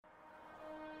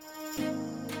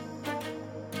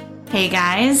Hey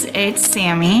guys, it's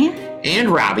Sammy. And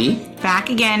Robbie. Back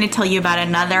again to tell you about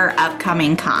another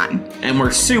upcoming con. And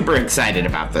we're super excited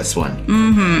about this one.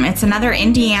 It's another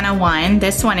Indiana one.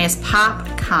 This one is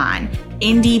PopCon.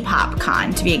 Indie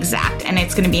PopCon to be exact. And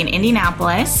it's going to be in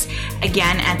Indianapolis,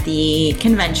 again at the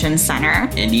Convention Center.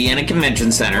 Indiana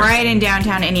Convention Center. Right in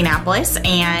downtown Indianapolis.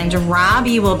 And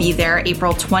Robbie will be there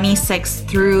April 26th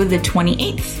through the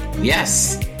 28th.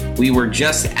 Yes. We were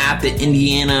just at the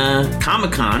Indiana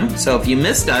Comic-Con, so if you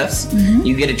missed us,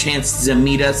 you get a chance to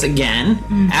meet us again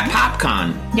at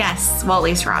PopCon. Yes, well, at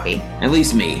least Robbie. At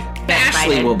least me.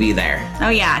 Ashley will be there. Oh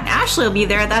yeah, Ashley will be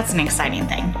there. That's an exciting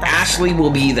thing. Ashley will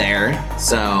be there,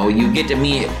 so you get to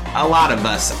meet a lot of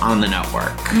us on the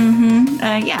network.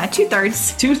 Yeah,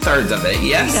 2/3. 2/3 of it,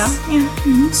 yes. There you go.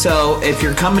 Yeah. So if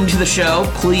you're coming to the show,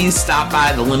 please stop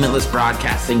by the Limitless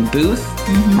Broadcasting booth.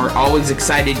 We're always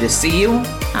excited to see you.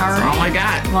 That's all I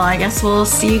got. Well, I guess we'll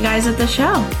see you guys at the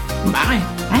show. Bye.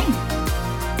 Bye.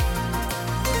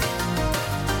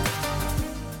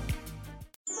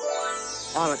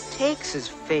 All it takes is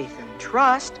faith and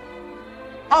trust.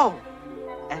 Oh,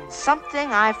 and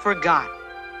something I forgot.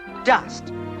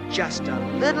 Dust. Just a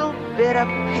little bit of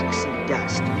pixie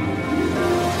dust.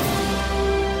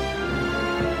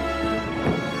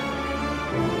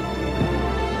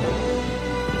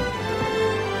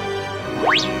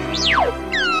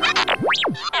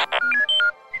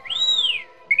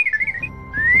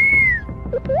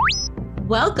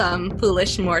 Welcome,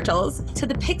 foolish mortals, to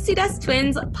the Pixie Dust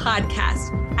Twins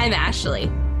podcast. I'm Ashley.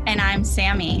 And I'm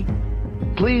Sammy.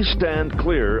 Please stand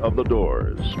clear of the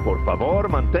doors. Por favor,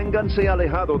 manténganse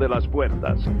alejado de las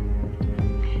puertas.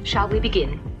 Shall we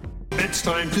begin? It's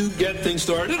time to get things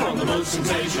started on the most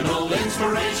sensational,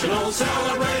 inspirational,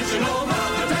 celebrational,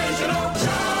 motivational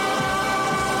show.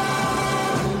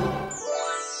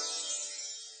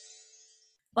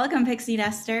 Welcome, Pixie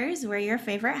Dusters. We're your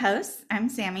favorite hosts. I'm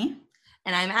Sammy.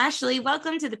 And I'm Ashley.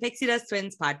 Welcome to the Pixie Dust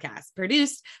Twins podcast,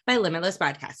 produced by Limitless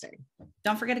Broadcasting.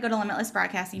 Don't forget to go to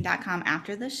limitlessbroadcasting.com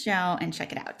after the show and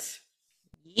check it out.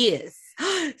 Yes.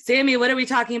 Sammy, what are we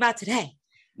talking about today?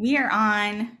 We are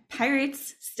on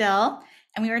Pirates still,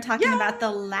 and we were talking about the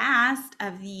last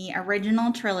of the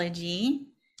original trilogy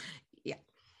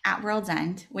at World's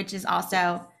End, which is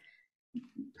also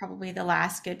probably the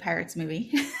last good Pirates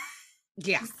movie.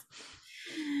 Yeah.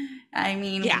 I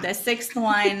mean, the sixth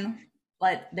one,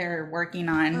 what they're working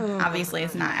on, obviously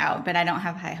it's not out, but I don't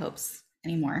have high hopes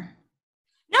anymore.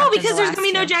 No, because there's going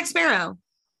to be no Jack Sparrow.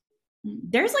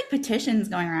 There's like petitions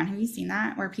going around. Have you seen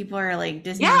that? Where people are like,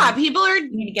 Disney, people are you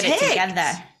need to get it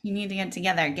together. You need to get it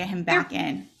together. Get him back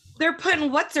in. They're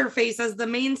putting What's-Her-Face as the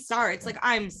main star. It's like,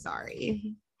 I'm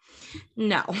sorry.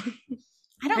 No.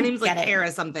 I don't Her name's get like it.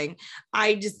 Kara something.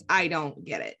 I don't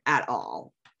get it at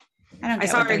all. I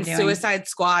saw her in Suicide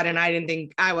Squad and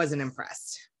I wasn't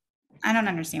impressed. I don't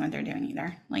understand what they're doing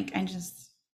either. Like, I don't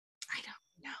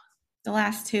know. The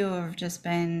last two have just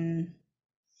been,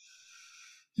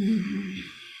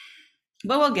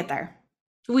 but we'll get there.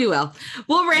 We will.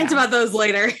 We'll rant about those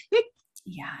later.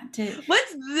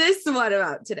 What's this one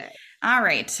about today? All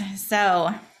right. So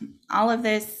all of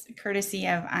this courtesy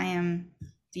of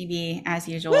IMDb as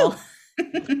usual.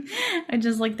 I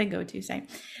just like the go-to site.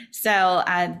 So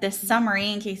the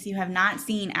summary, in case you have not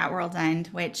seen At World's End,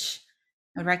 which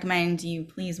I would recommend you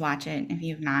please watch it if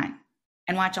you've not,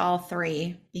 and watch all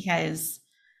three, because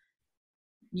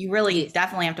you really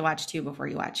definitely have to watch two before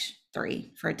you watch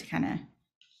three for it to kind of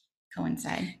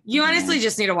coincide. You honestly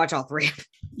just need to watch all three.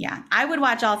 Yeah, I would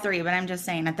watch all three, but I'm just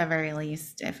saying at the very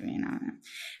least, if you know.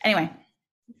 Anyway,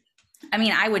 I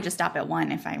mean, I would just stop at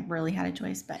one if I really had a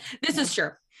choice, but this is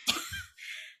true.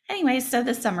 Anyway, so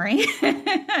the summary.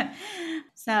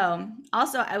 So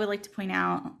also I would like to point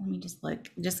out, let me just look,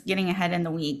 just getting ahead in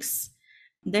the weeks.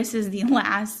 This is the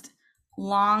last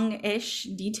long-ish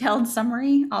detailed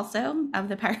summary also of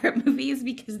the pirate movies,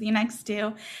 because the next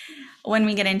two, when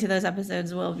we get into those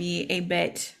episodes, will be a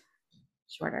bit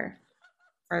shorter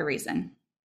for a reason.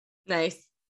 Nice.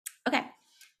 Okay.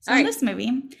 So in this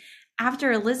movie,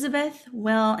 after Elizabeth,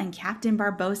 Will, and Captain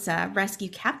Barbossa rescue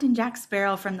Captain Jack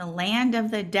Sparrow from the land of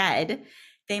the dead,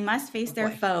 they must face their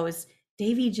foes,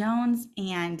 Davy Jones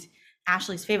and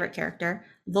Ashley's favorite character,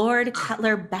 Lord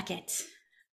Cutler Beckett.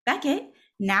 Beckett,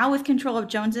 now with control of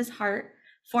Jones's heart,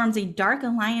 forms a dark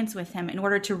alliance with him in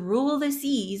order to rule the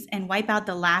seas and wipe out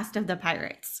the last of the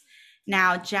pirates.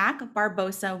 Now, Jack,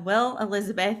 Barbossa, Will,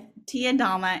 Elizabeth, Tia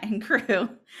Dalma, and crew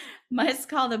must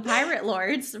call the pirate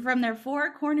lords from their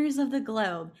four corners of the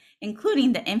globe,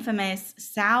 including the infamous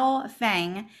Sao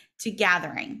Feng, to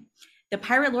gathering. The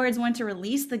pirate lords want to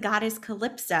release the goddess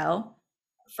Calypso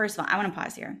first of all, I want to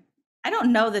pause here. I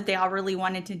don't know that they all really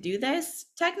wanted to do this.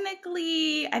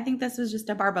 Technically, I think this was just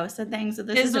a Barbossa thing. So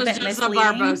this is a bit misleading.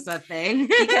 A Barbossa thing.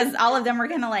 Because all of them were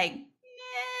kind of like,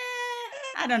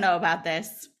 I don't know about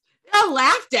this. They all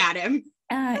laughed at him.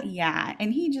 Yeah.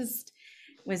 And he just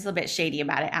was a bit shady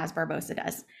about it, as Barbossa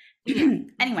does.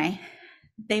 Anyway,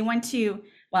 they want to,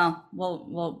 well,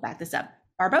 we'll back this up.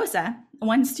 Barbossa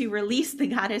wants to release the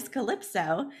goddess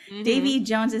Calypso, Davy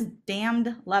Jones's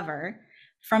damned lover,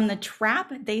 from the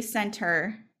trap they sent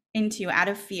her into out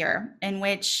of fear, in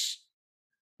which,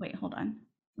 wait, hold on.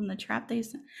 From the trap they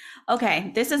sent.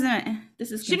 Okay, this is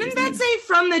Shouldn't that say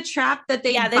from the trap that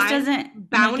they this doesn't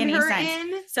bound make any her sense.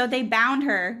 in? So they bound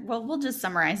her. Well, we'll just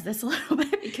summarize this a little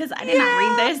bit because I did not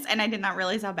read this and I did not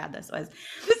realize how bad this was.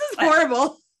 This is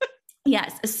horrible.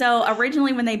 Yes. So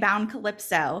originally when they bound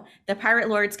Calypso, the pirate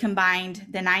lords combined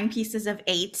the 9 pieces of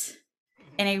 8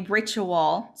 in a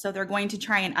ritual. So they're going to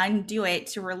try and undo it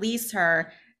to release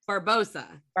her. Barbossa.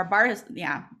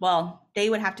 Yeah. Well, they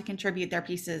would have to contribute their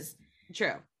pieces.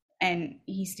 True. And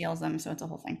he steals them. So it's a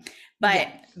whole thing. But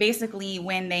basically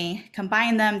when they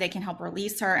combine them, they can help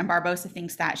release her. And Barbossa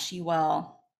thinks that she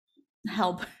will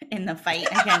help in the fight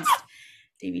against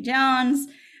Davy Jones,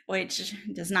 which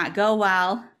does not go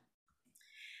well.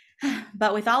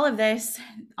 But with all of this,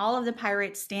 all of the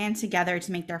pirates stand together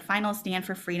to make their final stand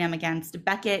for freedom against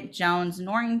Beckett, Jones,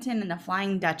 Norrington, and the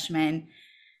Flying Dutchman,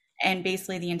 and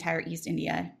basically the entire East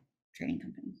India Trading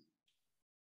Company.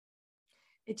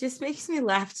 It just makes me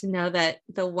laugh to know that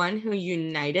the one who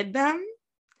united them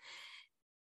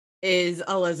is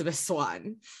Elizabeth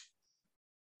Swann.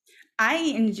 I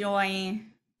enjoy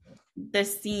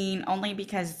this scene only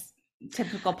because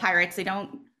typical pirates, they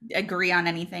don't agree on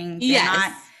anything. They're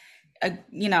not,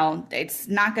 it's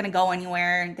not going to go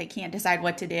anywhere. They can't decide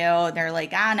what to do. They're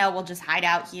like, no, we'll just hide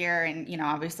out here. And,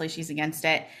 obviously she's against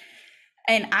it.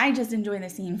 And I just enjoy the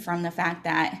scene from the fact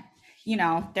that,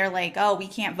 they're like, oh, we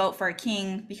can't vote for a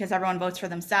king because everyone votes for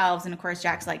themselves. And of course,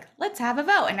 Jack's like, let's have a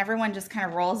vote. And everyone just kind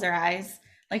of rolls their eyes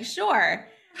like, sure.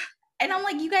 And I'm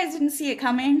like, you guys didn't see it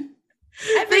coming.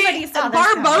 Everybody saw this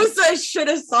Barbossa should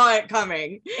have saw it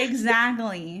coming.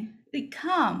 Exactly. Like,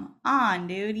 come on,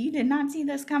 dude. You did not see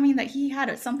this coming, that he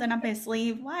had something up his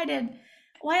sleeve.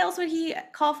 Why else would he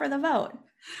call for the vote?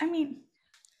 I mean.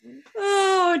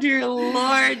 Oh, dear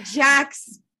Lord. Jack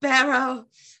Sparrow.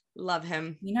 Love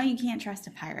him. You can't trust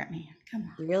a pirate, man. Come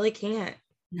on. You really can't.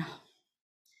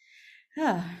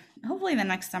 No. Hopefully the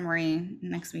next summary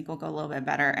next week will go a little bit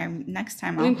better. And next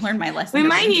time I'll learn my lesson. We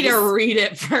might need to read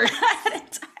it first.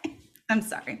 I'm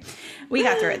sorry. We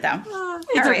got through it though.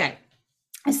 It's okay.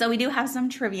 So we do have some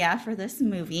trivia for this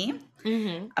movie.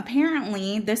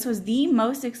 Apparently, this was the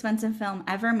most expensive film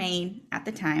ever made at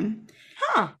the time.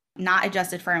 Not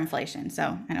adjusted for inflation.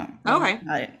 So I don't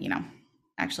know,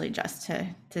 actually adjust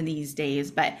to these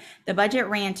days. But the budget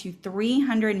ran to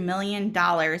 $300 million,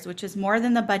 which is more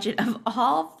than the budget of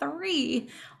all 3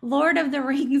 Lord of the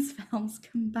Rings films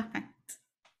combined.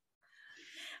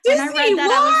 Disney, when I read that,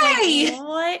 why? I was like,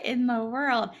 what in the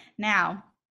world? Now,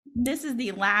 this is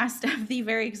the last of the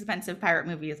very expensive pirate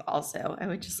movies also. I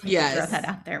would just like to throw that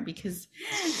out there because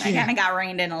I kind of got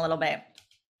reined in a little bit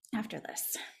after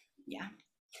this. Yeah.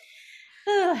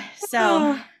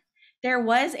 So there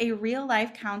was a real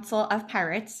life council of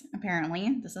pirates,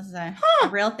 apparently. This is a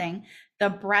real thing. The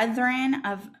Brethren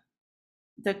of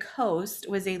the Coast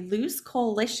was a loose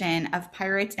coalition of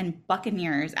pirates and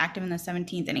buccaneers active in the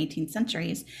 17th and 18th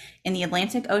centuries in the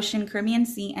Atlantic Ocean, Caribbean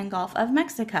Sea, and Gulf of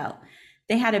Mexico.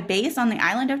 They had a base on the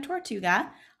island of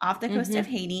Tortuga, off the coast of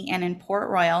Haiti, and in Port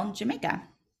Royal, Jamaica.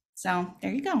 So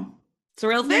there you go. It's a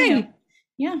real thing.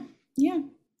 Yeah.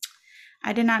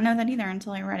 I did not know that either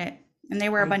until I read it. And they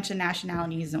were a bunch of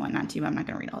nationalities and whatnot too. I'm not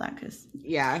going to read all that because.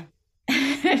 Yeah.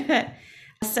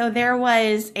 So there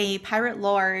was a pirate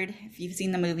lord, if you've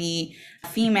seen the movie,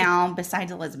 female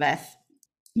besides Elizabeth,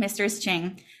 Mistress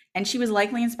Ching. And she was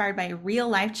likely inspired by a real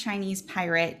life Chinese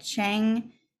pirate,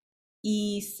 Chang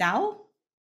Yi-sao.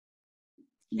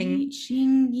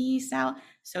 Ching Yi-sao.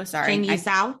 So sorry. Ching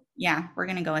Yi-sao? Yeah, we're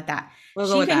going to go with that. We'll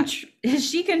go with that.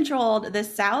 She controlled the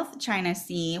South China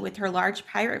Sea with her large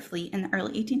pirate fleet in the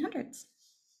early 1800s.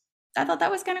 I thought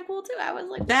that was kind of cool too. I was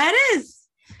like, that is.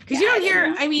 Because you don't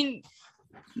hear, I mean,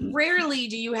 rarely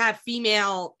do you have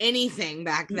female anything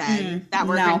back then that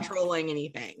were controlling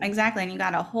anything. Exactly. And you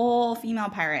got a whole female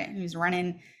pirate who's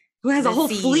running. Who has a whole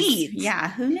fleet. Yeah,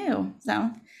 who knew?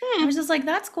 So I was just like,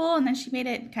 that's cool. And then she made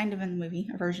it kind of in the movie,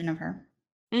 a version of her.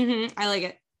 I like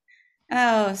it.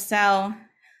 Oh, so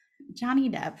Johnny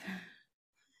Depp.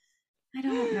 I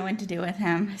don't know what to do with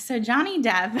him. So Johnny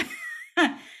Depp.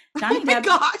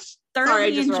 Gosh.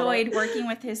 thoroughly enjoyed working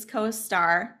with his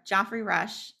co-star, Geoffrey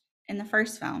Rush, in the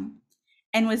first film,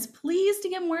 and was pleased to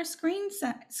get more screen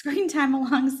time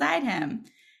alongside him.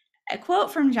 A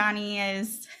quote from Johnny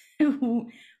is,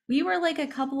 "We were like a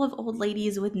couple of old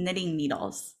ladies with knitting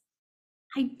needles."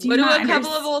 What do a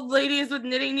couple of old ladies with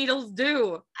knitting needles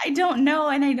do? I don't know,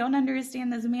 and I don't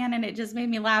understand this man, and it just made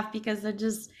me laugh because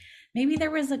maybe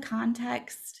there was a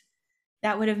context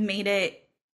that would have made it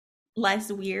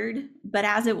less weird, but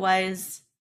as it was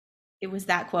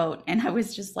that quote, and I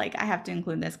was just like, I have to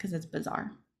include this because it's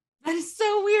bizarre. That is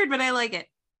so weird, but I like it.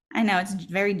 I know, it's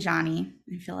very Johnny,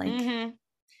 I feel like. Mm-hmm.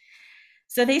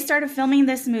 So they started filming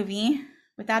this movie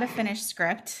without a finished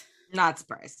script. Not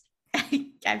surprised.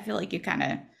 I feel like you kind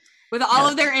of... With all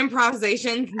of their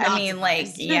improvisations. I mean,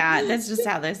 surprised. Yeah, that's just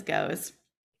how this goes.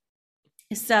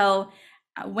 So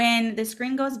when the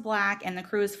screen goes black and the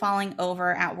crew is falling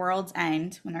over at World's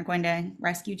End, when they're going to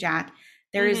rescue Jack,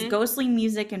 there is ghostly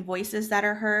music and voices that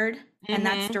are heard, and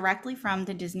that's directly from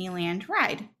the Disneyland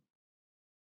ride.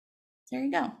 There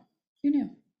you go. Who knew?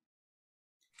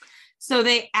 So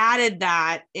they added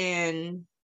that in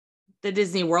the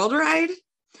Disney World ride?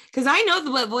 Because I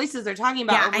know what voices they're talking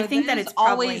about. Yeah, I think that it's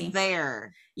always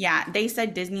there. Yeah, they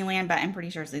said Disneyland, but I'm pretty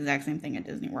sure it's the exact same thing at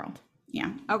Disney World.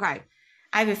 Yeah. Okay.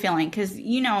 I have a feeling because,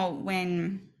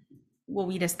 when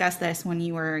we discussed this when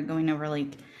you were going over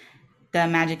like the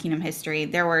Magic Kingdom history,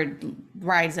 there were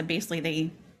rides that basically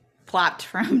they plopped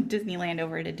from Disneyland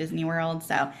over to Disney World.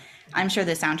 So I'm sure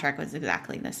the soundtrack was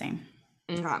exactly the same.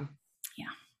 Okay.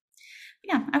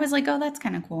 Yeah, I was like, oh, that's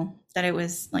kind of cool that it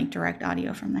was like direct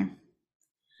audio from there.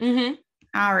 Mm-hmm.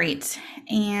 All right.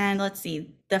 And let's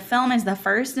see. The film is the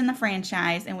first in the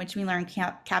franchise in which we learn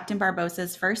Captain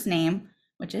Barbossa's first name,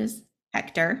 which is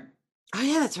Hector. Oh,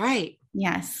 yeah, that's right.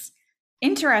 Yes.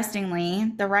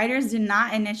 Interestingly, the writers did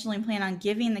not initially plan on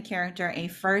giving the character a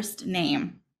first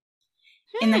name.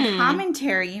 In the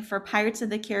commentary for Pirates of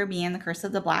the Caribbean, The Curse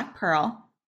of the Black Pearl,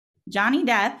 Johnny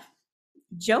Depp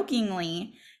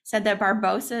jokingly said that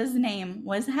Barbossa's name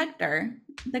was Hector.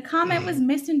 The comment was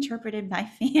misinterpreted by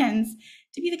fans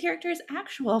to be the character's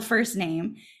actual first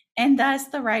name, and thus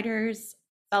the writers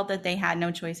felt that they had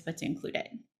no choice but to include it.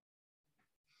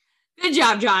 Good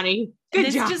job, Johnny.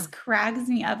 Good job. This just cracks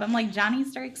me up. I'm like, Johnny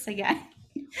strikes again.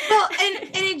 Well,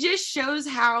 and it just shows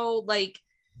how like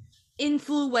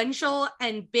influential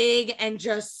and big and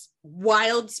just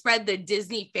widespread the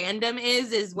Disney fandom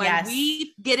is when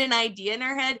we get an idea in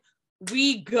our head,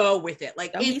 we go with it.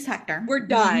 Like, he's Hector. We're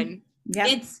done.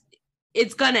 Yep.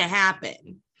 It's gonna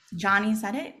happen. Johnny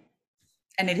said it,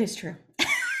 and it is true.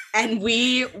 And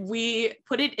we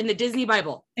put it in the Disney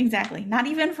Bible. Exactly. Not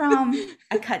even from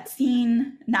a cut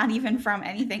scene, not even from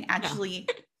anything actually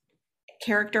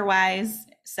character-wise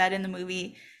said in the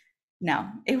movie. No,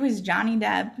 it was Johnny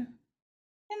Depp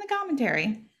in the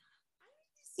commentary.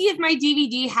 See if my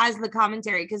DVD has the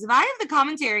commentary, because if I have the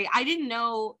commentary, I didn't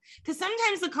know, because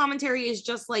sometimes the commentary is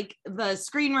just like the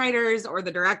screenwriters or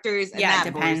the directors, and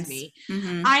that bores me.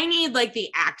 Mm-hmm. I need like the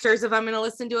actors if I'm going to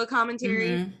listen to a commentary.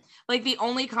 Mm-hmm. Like the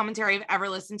only commentary I've ever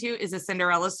listened to is a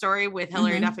Cinderella story with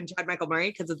Hilary Duff and Chad Michael Murray,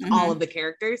 because it's all of the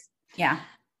characters. Yeah.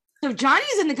 So if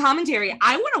Johnny's in the commentary,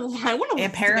 I want to.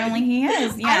 Apparently he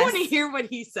is. Yes. I want to hear what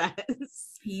he says.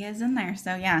 He is in there.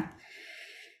 So yeah.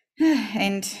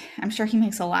 And I'm sure he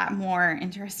makes a lot more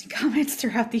interesting comments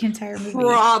throughout the entire movie.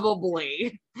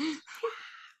 Probably.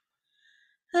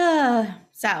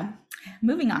 So,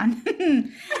 moving on.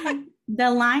 The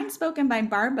line spoken by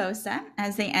Barbossa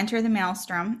as they enter the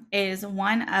Maelstrom is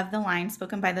one of the lines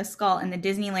spoken by the skull in the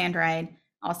Disneyland ride.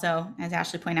 Also, as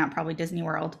Ashley pointed out, probably Disney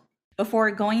World. Before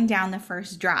going down the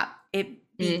first drop. It'd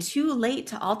be too late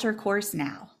to alter course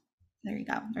now. There you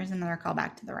go. There's another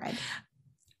callback to the ride.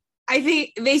 I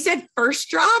think they said first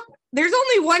drop. There's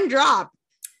only one drop.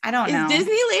 I don't know. Does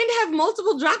Disneyland have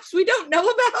multiple drops we don't know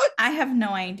about? I have no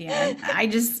idea.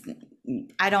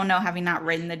 I don't know, having not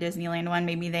ridden the Disneyland one.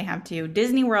 Maybe they have two.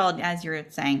 Disney World, as you're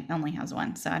saying, only has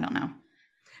one. So I don't know.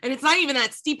 And it's not even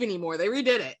that steep anymore. They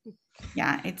redid it.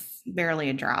 Yeah, it's barely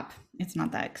a drop. It's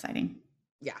not that exciting.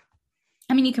 Yeah.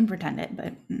 I mean, you can pretend it,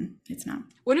 but it's not.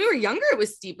 When we were younger, it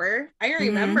was steeper. I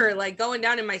remember like going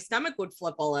down and my stomach would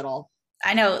flip a little.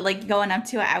 I know, like going up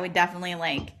to it, I would definitely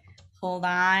like hold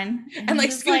on and like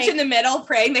scooch in the middle,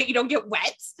 praying that you don't get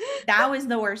wet. That was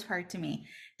the worst part to me.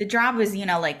 The drop was,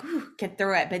 like, whew, get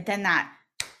through it. But then that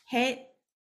hit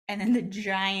and then the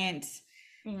giant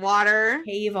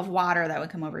cave of water that would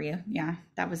come over you. Yeah,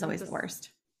 that was always the worst.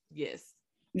 Yes.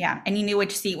 Yeah. And you knew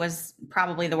which seat was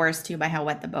probably the worst too by how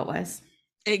wet the boat was.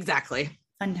 Exactly.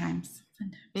 Fun times.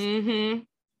 Mm-hmm.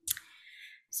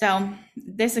 So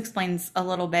this explains a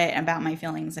little bit about my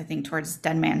feelings, I think, towards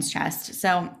Dead Man's Chest.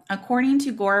 So according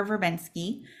to Gore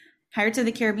Verbinski, Pirates of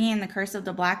the Caribbean, The Curse of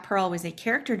the Black Pearl was a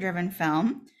character-driven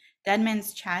film. Dead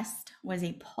Man's Chest was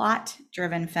a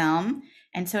plot-driven film.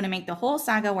 And so to make the whole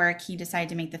saga work, he decided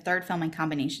to make the third film a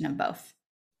combination of both.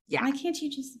 Yeah. Why can't you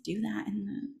just do that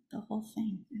in the whole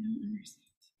thing? I don't understand.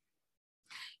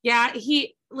 Yeah,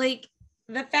 he, like,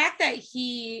 the fact that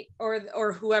he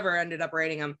or whoever ended up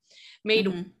writing him made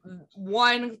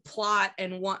one plot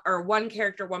and one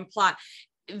character, one plot,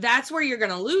 that's where you're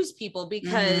going to lose people,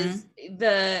 because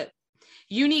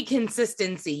you need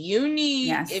consistency. You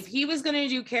need, if he was going to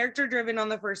do character driven on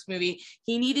the first movie,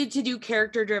 he needed to do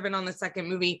character driven on the second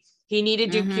movie. He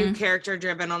needed to do character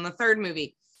driven on the third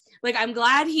movie. Like, I'm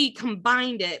glad he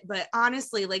combined it, but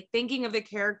honestly, like, thinking of the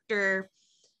character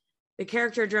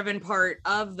driven part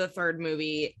of the third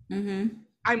movie,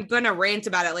 I'm gonna rant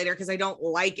about it later because I don't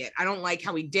like it. I don't like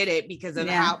how he did it because of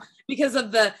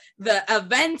the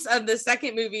events of the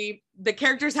second movie. The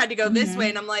characters had to go this way,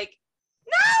 and I'm like,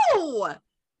 no.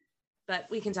 But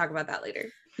we can talk about that later.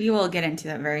 We will get into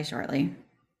that very shortly.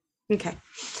 Okay.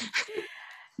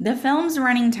 The film's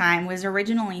running time was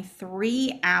originally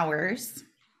 3 hours.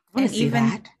 And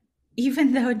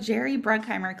even though Jerry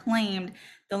Bruckheimer claimed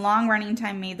the long running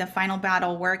time made the final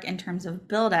battle work in terms of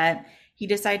buildup, he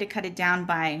decided to cut it down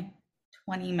by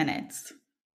 20 minutes.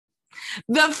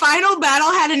 The final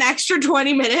battle had an extra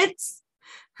 20 minutes?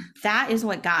 That is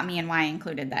what got me and why I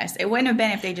included this. It wouldn't have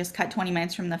been if they just cut 20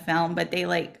 minutes from the film, but they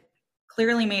like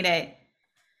clearly made it.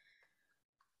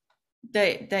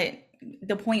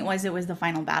 The point was it was the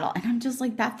final battle. And I'm just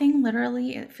like, that thing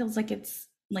literally, it feels like it's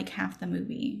like half the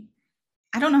movie.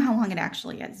 I don't know how long it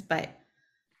actually is, but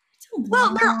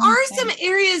well, there are some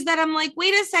areas that I'm like,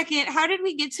 wait a second, how did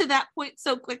we get to that point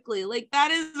so quickly? Like,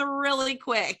 that is really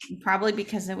quick. Probably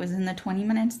because it was in the 20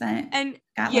 minutes that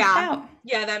got left out.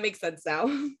 Yeah, that makes sense now.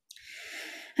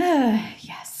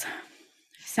 Yes.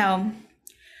 So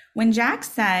when Jack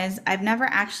says, I've never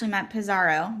actually met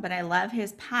Pizarro, but I love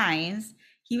his pies,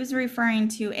 he was referring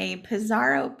to a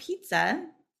Pizarro pizza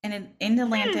in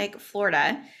Atlantic,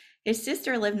 Florida. His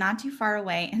sister lived not too far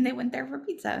away, and they went there for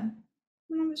pizza.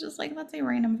 And I was just like, that's a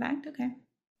random fact. Okay.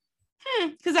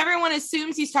 Because everyone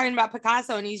assumes he's talking about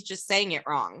Picasso, and he's just saying it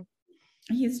wrong.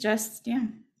 He's just,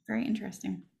 very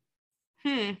interesting.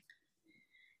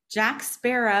 Jack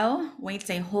Sparrow waits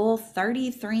a whole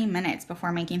 33 minutes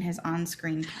before making his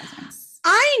on-screen presence.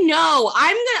 I know.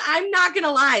 I'm not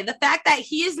gonna lie. The fact that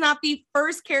he is not the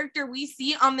first character we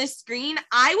see on this screen,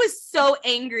 I was so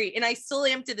angry, and I still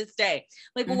am to this day.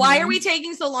 Like, why are we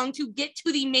taking so long to get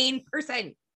to the main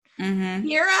person?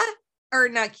 Kira, or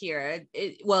not Kira?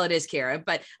 It is Kira,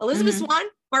 but Elizabeth Swann,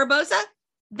 Barbossa,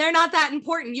 they're not that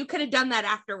important. You could have done that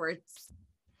afterwards.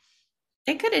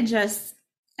 They could have just,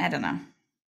 I don't know.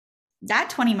 That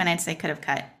 20 minutes they could have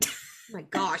cut. Oh my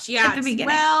gosh, yeah. At the beginning.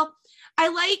 Well, I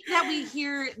like that we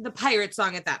hear the pirate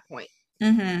song at that point.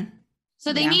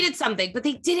 So they needed something, but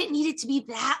they didn't need it to be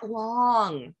that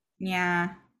long.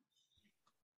 Yeah.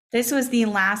 This was the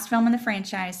last film in the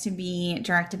franchise to be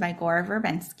directed by Gore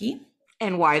Verbinski.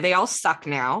 And why they all suck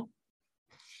now.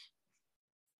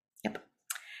 Yep.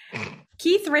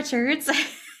 Keith Richards,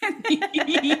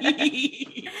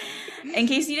 in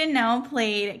case you didn't know,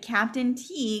 played Captain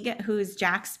Teague, who's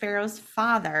Jack Sparrow's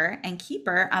father and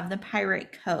keeper of the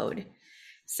pirate code.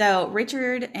 So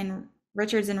Richards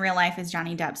in real life is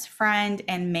Johnny Depp's friend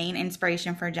and main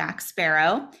inspiration for Jack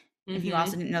Sparrow. If you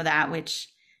also didn't know that, which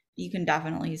you can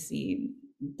definitely see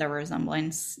the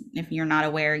resemblance. If you're not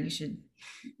aware, you should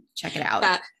check it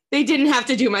out. They didn't have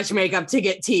to do much makeup to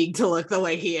get Teague to look the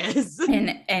way he is.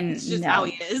 And it's just how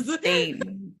he is.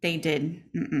 They did.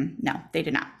 No, they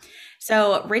did not.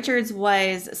 So Richards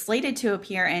was slated to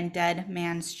appear in Dead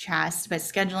Man's Chest, but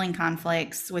scheduling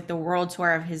conflicts with the world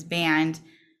tour of his band,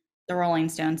 the Rolling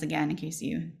Stones, again, in case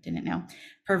you didn't know,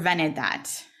 prevented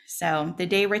that. So the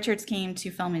day Richards came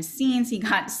to film his scenes, he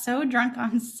got so drunk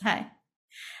on set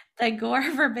that Gore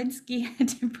Verbinski had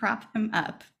to prop him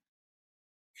up.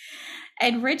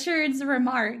 And Richards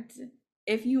remarked,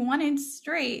 if you wanted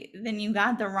straight, then you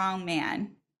got the wrong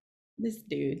man. This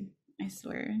dude, I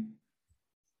swear.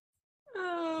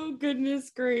 Oh,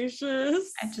 goodness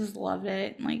gracious. I just loved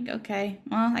it. Like, okay,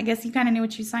 well, I guess you kind of knew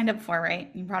what you signed up for, right?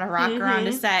 You brought a rocker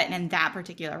onto set, and that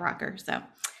particular rocker, so.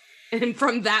 And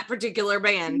from that particular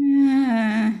band.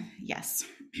 Yes.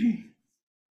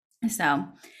 So,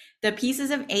 the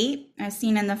pieces of 8 as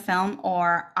seen in the film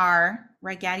are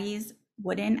Ragetti's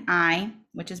wooden eye,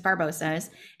 which is Barbossa's,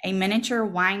 a miniature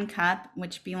wine cup,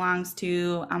 which belongs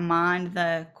to Amand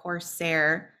the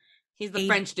Corsair, He's the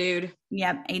French dude.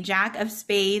 Yep. A Jack of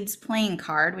Spades playing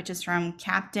card, which is from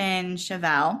Captain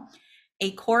Cheval.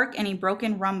 A cork and a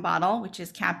broken rum bottle, which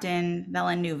is Captain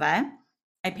Villanueva.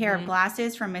 A pair of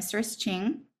glasses from Mistress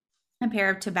Ching. A pair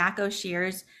of tobacco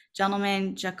shears,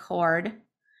 Gentleman Jacquard.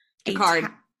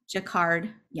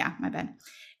 Jacquard. Yeah, my bad.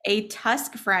 A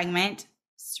tusk fragment,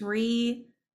 Sri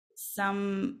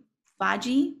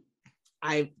Sambhaji.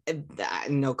 I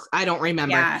don't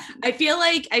remember. Yeah. I feel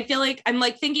like I'm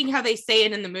like thinking how they say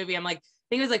it in the movie. I'm like, I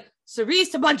think it was like Sri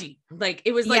Sambhaji. Like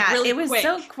it was like really it was quick.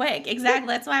 So quick. Exactly.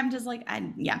 That's why I'm just like,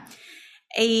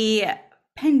 A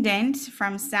pendant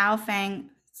from Sao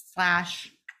Fang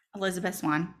 / Elizabeth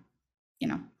Swan, you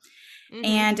know,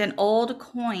 and an old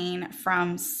coin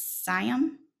from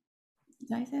Siam.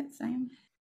 Did I say it? Siam?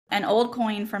 An old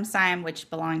coin from Siam, which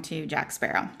belonged to Jack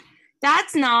Sparrow.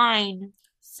 That's 9.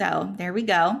 So there we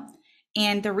go.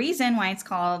 And the reason why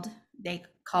they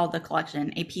called the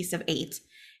collection A Piece of 8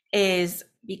 is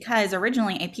because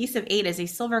originally a piece of 8 is a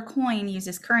silver coin used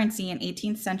as currency in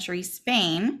 18th century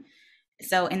Spain.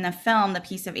 So in the film, the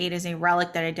piece of 8 is a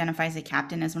relic that identifies the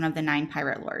captain as one of the 9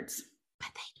 pirate lords. But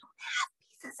they don't have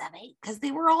pieces of 8 because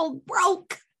they were all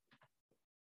broke.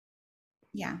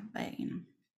 Yeah, but you know.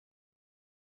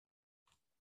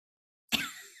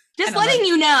 Just letting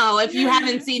you know if you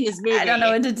haven't seen this movie. I don't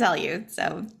know what to tell you.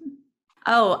 So,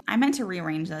 I meant to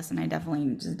rearrange this and I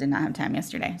definitely just did not have time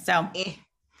yesterday. So I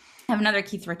have another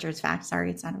Keith Richards fact. Sorry,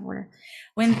 it's out of order.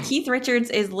 When Keith Richards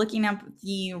is looking up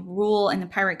the rule in the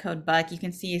Pirate Code book, you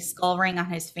can see a skull ring on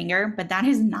his finger, but that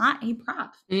is not a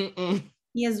prop.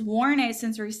 He has worn it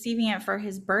since receiving it for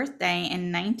his birthday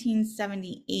in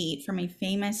 1978 from a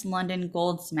famous London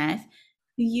goldsmith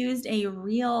who used a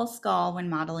real skull when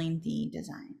modeling the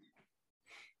design.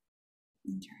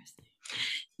 Interesting.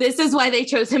 This is why they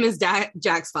chose him as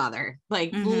Jack's father.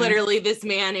 Like, literally, this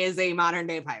man is a modern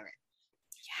day pirate.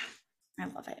 Yeah, I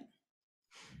love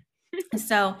it.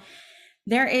 So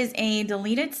there is a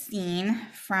deleted scene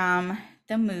from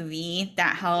the movie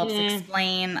that helps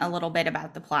explain a little bit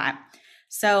about the plot.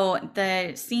 So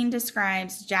the scene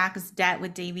describes Jack's debt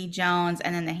with Davy Jones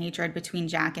and then the hatred between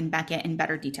Jack and Beckett in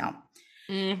better detail.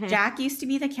 Jack used to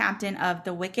be the captain of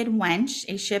the Wicked Wench,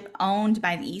 a ship owned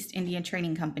by the East India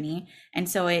Trading Company, and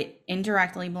so it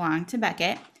indirectly belonged to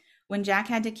Beckett. When Jack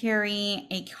had to carry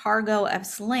a cargo of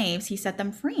slaves, he set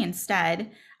them free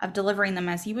instead of delivering them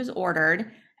as he was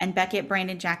ordered, and Beckett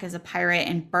branded Jack as a pirate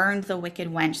and burned the Wicked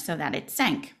Wench so that it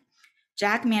sank.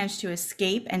 Jack managed to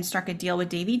escape and struck a deal with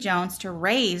Davy Jones to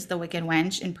raise the Wicked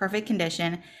Wench in perfect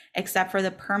condition, except for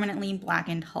the permanently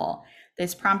blackened hull.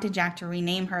 This prompted Jack to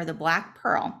rename her the Black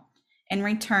Pearl. In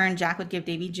return, Jack would give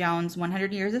Davy Jones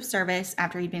 100 years of service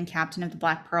after he'd been captain of the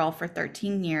Black Pearl for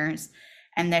 13 years,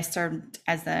 and this served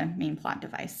as the main plot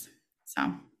device.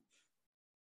 So,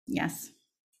 yes.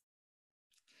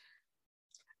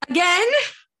 Again,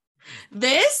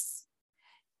 this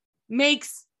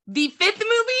makes the 5th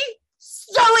movie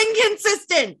so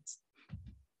inconsistent.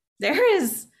 There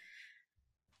is,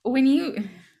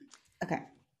 okay.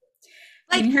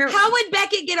 Like, how would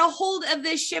Beckett get a hold of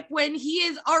this ship when he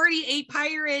is already a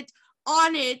pirate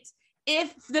on it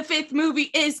if the 5th movie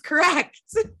is correct?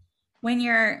 When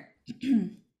you're...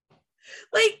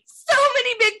 like, so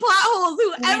many big plot holes.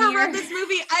 Whoever wrote this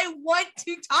movie, I want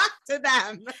to talk to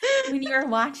them. When you're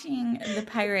watching the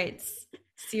Pirates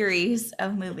series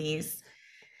of movies,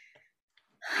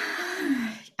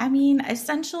 I mean,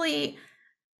 essentially,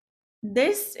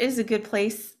 this is a good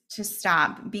place to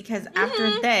stop because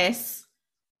after this...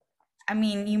 I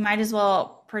mean, you might as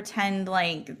well pretend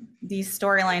like these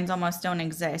storylines almost don't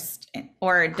exist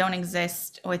or don't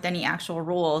exist with any actual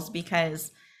rules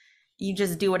because you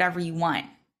just do whatever you want.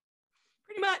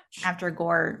 Pretty much. After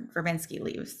Gore Verbinski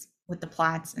leaves with the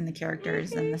plots and the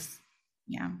characters and this.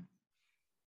 Yeah.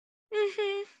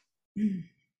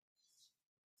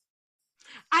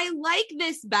 I like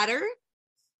this better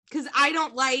because I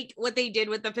don't like what they did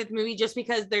with the 5th movie just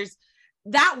because there's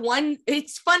that one.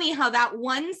 It's funny how that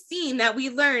one scene that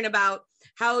we learn about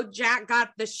how Jack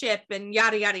got the ship and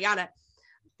yada yada yada,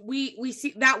 we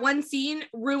see that one scene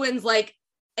ruins, like,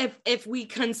 if we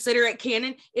consider it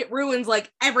canon, it ruins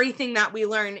like everything that we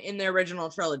learn in the original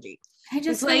trilogy. I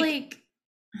just feel like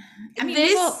I mean,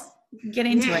 we'll get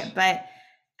into it, but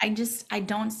I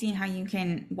don't see how you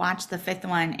can watch the 5th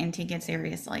one and take it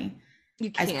seriously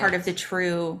as part of the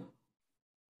true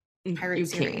pirate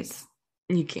series.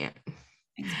 You can't.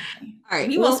 Exactly. All right.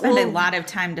 We will spend a lot of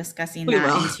time discussing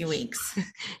that in 2 weeks.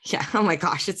 Yeah. Oh my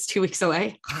gosh. It's 2 weeks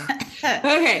away.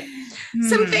 Okay.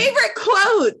 Some favorite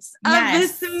quotes of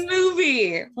this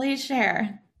movie. Please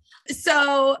share.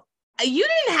 So you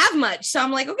didn't have much. So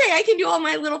I'm like, okay, I can do all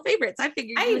my little favorites. I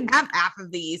figured you would have half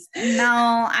of these.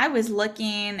 No, I was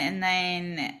looking and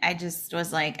then I just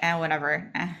was like,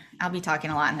 whatever. I'll be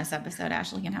talking a lot in this episode.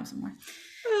 Ashley can have some more.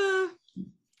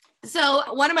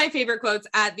 So one of my favorite quotes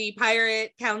at the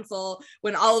Pirate Council,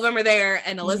 when all of them are there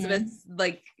and Elizabeth's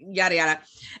like, yada, yada.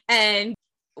 And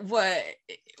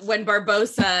when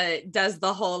Barbossa does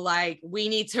the whole, like, we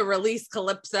need to release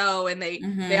Calypso, and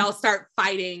they all start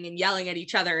fighting and yelling at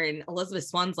each other. And Elizabeth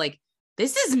Swann's like,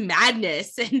 this is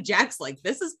madness. And Jack's like,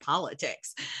 this is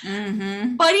politics.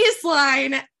 Funniest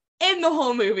line in the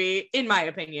whole movie, in my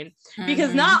opinion,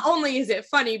 because not only is it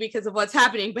funny because of what's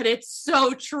happening, but it's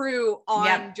so true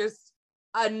on just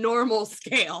a normal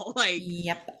scale. Like,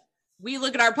 we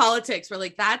look at our politics, we're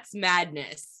like, that's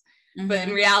madness. But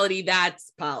in reality,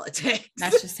 that's politics.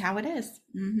 That's just how it is.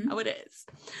 How it is.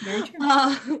 Very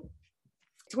true.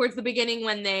 Towards the beginning,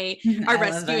 when they are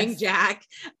rescuing Jack,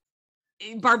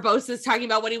 Barbossa's talking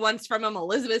about what he wants from him.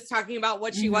 Elizabeth's talking about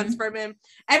what she wants from him.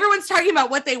 Everyone's talking about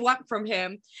what they want from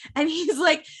him. And he's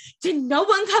like, did no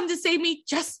one come to save me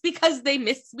just because they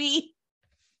missed me?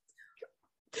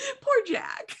 Poor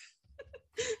Jack.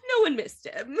 No one missed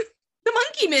him. The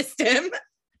monkey missed him.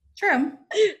 True.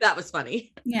 That was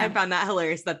funny. Yeah. I found that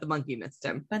hilarious that the monkey missed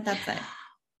him. But that's it.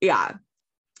 Yeah.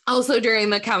 Also during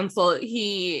the council,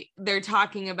 they're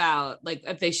talking about like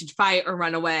if they should fight or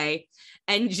run away.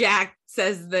 And Jack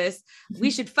says this,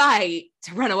 we should fight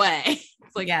to run away.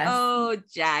 It's like, oh,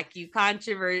 Jack, you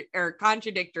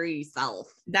contradictory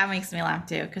self. That makes me laugh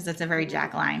too, because it's a very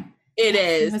Jack line. It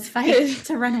is. Let's fight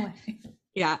to run away.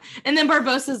 Yeah. And then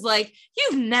Barbossa's like,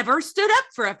 you've never stood up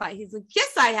for a fight. He's like,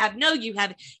 yes, I have. No, you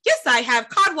haven't. Yes, I have.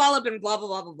 Cadwallop and blah, blah,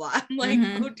 blah, blah, blah. I'm like,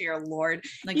 oh, dear Lord.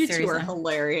 Like, you seriously. Two are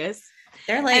hilarious.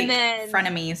 They're like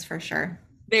frenemies for sure.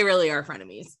 They really are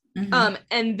frenemies.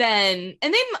 And then,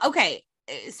 okay,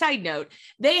 side note,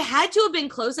 they had to have been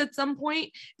close at some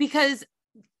point because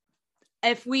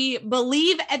if we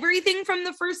believe everything from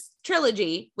the first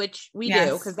trilogy, which we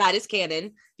do, because that is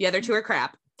canon, the other two are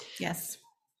crap. Yes.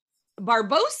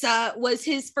 Barbossa was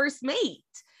his first mate.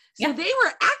 So they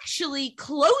were actually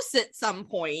close at some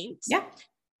point. Yeah.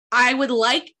 I would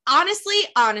like, honestly,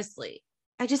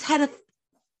 I just had a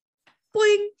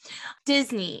boing.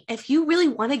 Disney, if you really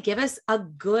want to give us a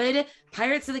good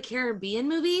Pirates of the Caribbean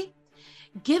movie,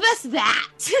 give us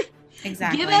that.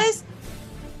 Exactly. Give us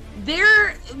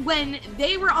when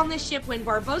they were on the ship, when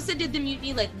Barbossa did the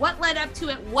mutiny, like what led up to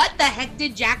it? What the heck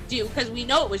did Jack do? Because we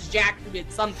know it was Jack who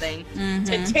did something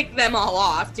to tick them all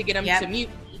off to get them to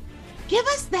mutiny. Give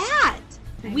us that.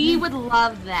 We would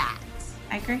love that.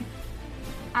 I agree.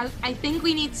 I think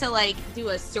we need to like do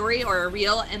a story or a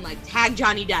reel and like tag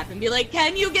Johnny Depp and be like,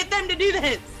 can you get them to do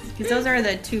this? Because those are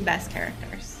the two best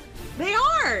characters. They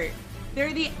are.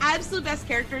 They're the absolute best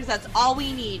characters. That's all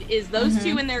we need is those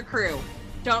two and their crew.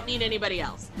 Don't need anybody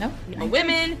else. Nope. No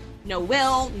women, no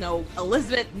Will, no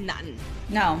Elizabeth, nothing.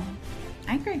 No.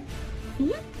 I agree.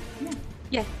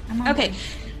 Yeah. Okay.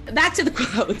 Back to the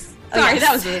quotes. Sorry,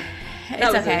 that was it.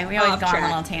 It's okay. We always go on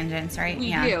little tangents, right?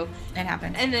 We do. It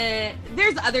happens. And then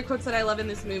there's other quotes that I love in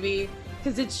this movie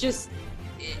because it's just,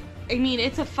 I mean,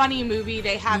 it's a funny movie.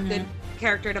 They have good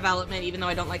character development, even though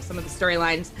I don't like some of the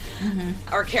storylines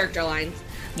or character lines.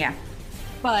 Yeah.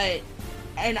 But,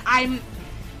 and I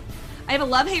have a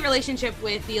love-hate relationship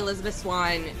with the Elizabeth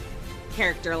Swann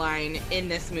character line in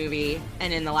this movie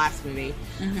and in the last movie.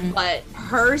 But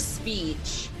her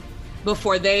speech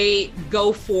before they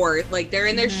go forth, like they're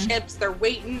in their ships, they're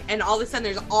waiting, and all of a sudden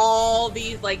there's all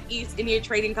these like East India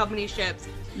Trading Company ships,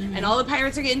 and all the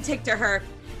pirates are getting ticked to her,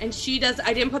 and she does,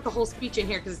 I didn't put the whole speech in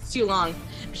here because it's too long,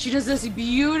 but she does this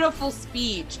beautiful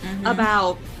speech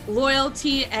about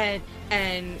loyalty and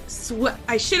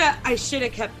I should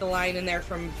have kept the line in there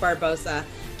from Barbossa,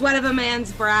 sweat of a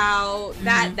man's brow,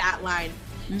 that line.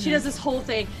 She does this whole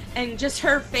thing, and just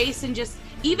her face and just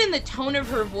even the tone of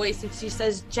her voice, and she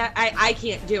says, I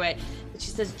can't do it. But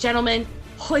she says, gentlemen,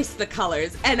 hoist the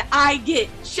colors. And I get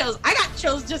chills. I got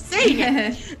chills just saying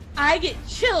it. I get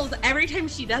chills every time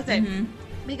she does it.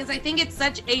 Because I think it's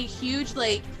such a huge,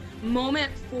 like,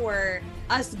 moment for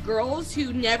us girls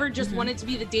who never just wanted to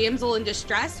be the damsel in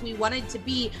distress. We wanted to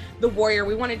be the warrior.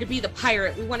 We wanted to be the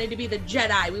pirate. We wanted to be the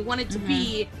Jedi. We wanted to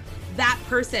be that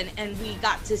person, and we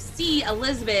got to see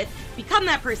Elizabeth become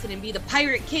that person and be the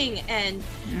pirate king and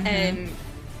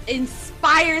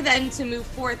inspire them to move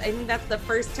forth. I think that's the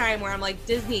first time where I'm like,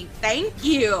 Disney, thank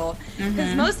you,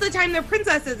 because most of the time they're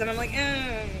princesses and I'm like,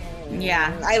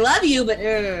 I love you, but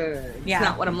it's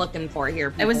not what I'm looking for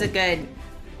here, people. It was a good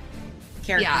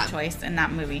character choice in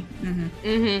that movie.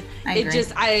 I agree.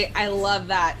 I love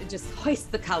that. It just hoists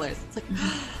the colors. It's like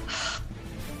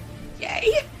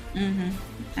way.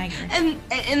 I agree.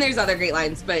 And there's other great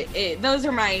lines, but those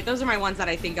are my ones that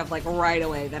I think of like right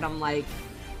away that I'm like,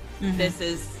 this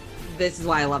is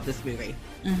why I love this movie.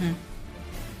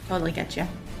 Totally get you.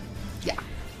 Yeah.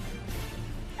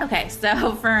 Okay,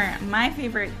 so for my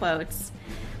favorite quotes,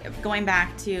 going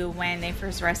back to when they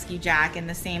first rescue Jack in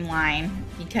the same line,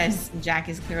 because Jack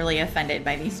is clearly offended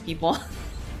by these people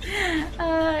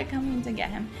coming to get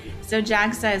him. So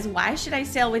Jack says, "Why should I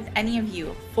sail with any of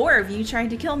you? 4 of you tried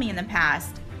to kill me in the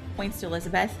past." Points to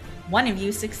Elizabeth. 1 of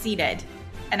you succeeded.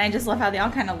 And I just love how they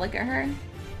all kind of look at her.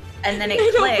 And then it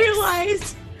clicks. Don't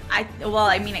realize.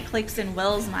 It clicks in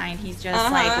Will's mind. He's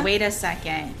just like, wait a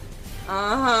second.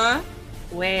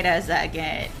 Wait a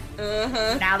second.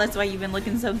 Now that's why you've been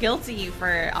looking so guilty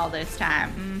for all this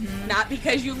time. Not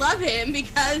because you love him,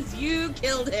 because you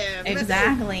killed him.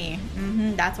 Exactly.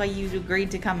 That's why you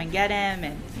agreed to come and get him.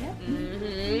 And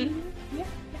yeah.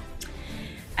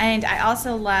 And I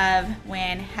also love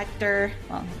when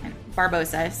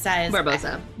Barbossa says...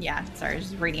 Barbossa. Sorry, I was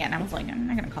just reading it and I was like, I'm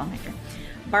not going to call him Hector.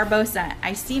 Barbossa,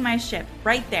 I see my ship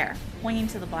right there, pointing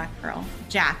to the Black Pearl.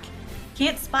 Jack,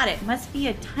 can't spot it. Must be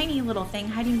a tiny little thing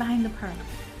hiding behind the pearl.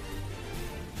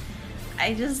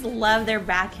 I just love their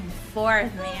back and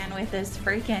forth, man, with this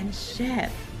freaking ship.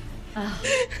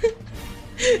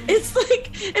 It's like,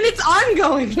 and it's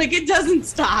ongoing, like it doesn't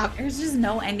stop. There's just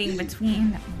no ending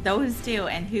between those two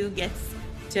and who gets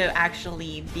to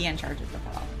actually be in charge of the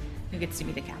pearl, who gets to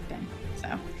be the captain.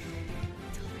 So,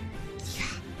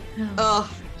 yeah.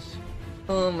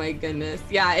 Oh my goodness.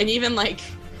 Yeah, and even like,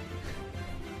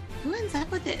 who ends up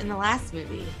with it in the last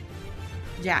movie?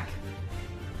 Jack.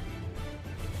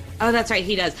 Oh, that's right,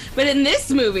 he does. But in this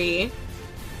movie,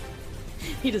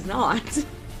 he does not.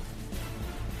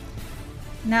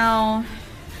 No,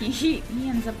 he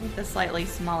ends up with a slightly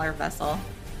smaller vessel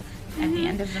at the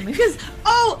end of the movie. Because,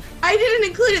 I didn't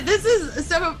include it. This is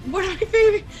one of my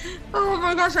favorite. Oh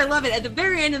my gosh, I love it. At the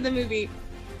very end of the movie,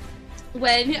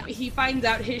 when he finds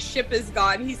out his ship is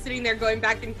gone, he's sitting there going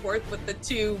back and forth with the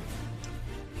 2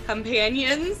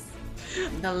 companions.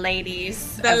 The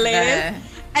ladies.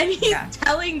 And he's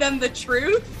telling them the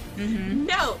truth.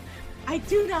 No, I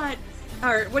do not.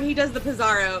 Or when he does the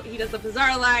Pizarro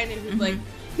line, and he's like,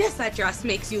 yes, that dress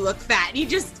makes you look fat.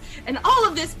 And all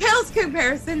of this pales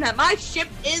comparison that my ship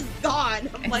is gone.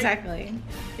 I'm exactly.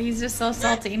 Like, he's just so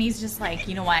salty, and he's just like,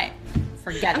 you know what?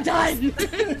 Forget I'm done.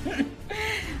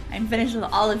 I'm finished with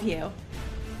all of you.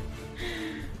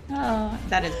 Oh,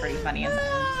 that is pretty funny.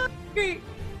 Great.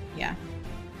 Yeah.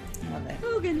 I love it.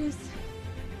 Oh, goodness.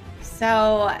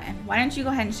 So, why don't you go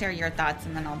ahead and share your thoughts,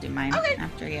 and then I'll do mine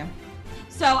after you.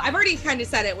 So, I've already kind of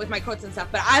said it with my quotes and stuff,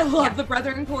 but I love the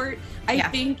Brethren Court. I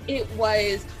think it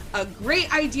was a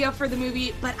great idea for the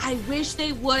movie, but I wish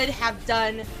they would have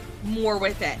done more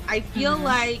with it. I feel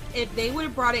like if they would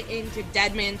have brought it into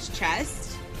Dead Man's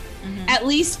Chest, at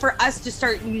least for us to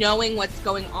start knowing what's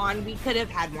going on, we could have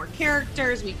had more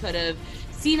characters, we could have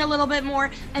seen a little bit more.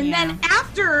 And then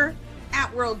after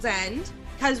At World's End,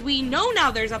 because we know now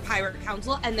there's a pirate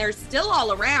council and they're still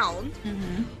all around,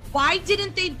 why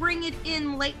didn't they bring it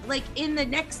in like in the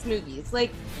next movies?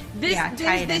 Like this,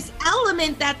 there's this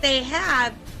element that they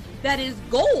have that is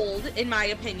gold, in my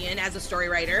opinion, as a story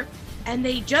writer, and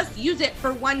they just use it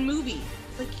for one movie.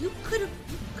 Like you could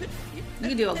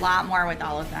do a lot more with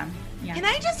all of them. Yeah. Can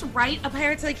I just write a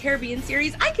Pirates of the Caribbean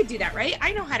series? I could do that, right?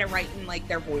 I know how to write in like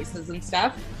their voices and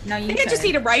stuff. No, you I think I just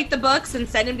need to write the books and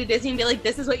send them to Disney and be like,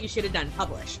 this is what you should have done.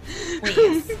 Publish.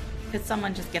 Please. Could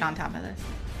someone just get on top of this?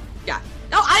 Yeah.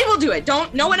 No, I will do it.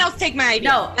 No one else take my idea.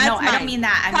 No, I don't mean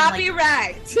that. I mean,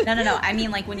 copyright. Like, no. I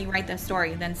mean like when you write the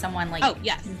story, then someone like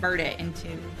convert it into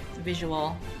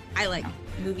visual. I like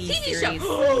movie TV series.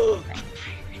 Show.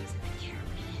 Pirates of the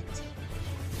Caribbean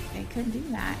TV. They could do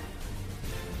that.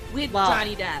 With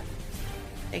Johnny Depp.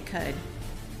 They could.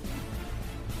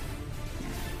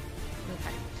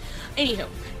 Okay. Anywho,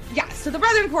 so the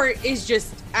Brethren Court is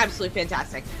just absolutely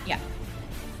fantastic. Yeah.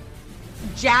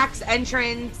 Jack's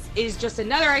entrance is just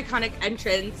another iconic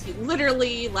entrance. He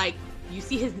literally, like, you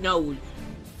see his nose.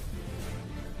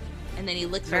 And then he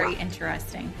licks very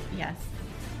interesting. Yes.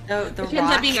 The Which ends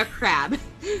up being a crab.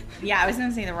 Yeah, I was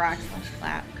gonna say the rock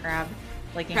 / crab.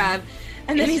 Licking. Crab.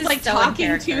 And then he's like so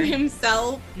talking to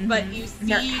himself, but you see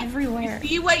they're everywhere. You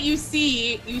see what you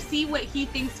see. You see what he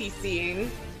thinks he's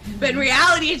seeing. But in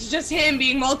reality, it's just him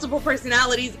being multiple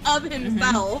personalities of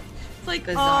himself. It's like,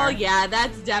 bizarre. Oh yeah,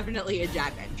 that's definitely a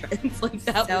Jack entrance. Like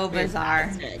that so was bizarre.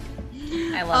 Fantastic.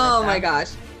 I love it. Oh my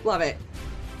gosh, love it.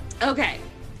 Okay,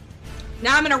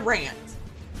 now I'm gonna rant.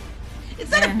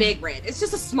 It's not a big rant. It's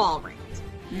just a small rant.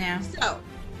 Yeah. So,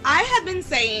 I have been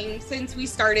saying since we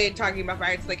started talking about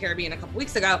Pirates of the Caribbean a couple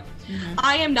weeks ago,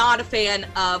 I am not a fan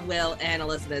of Will and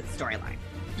Elizabeth's storyline.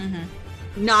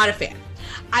 Not a fan.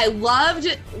 I loved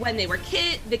when they were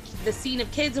the scene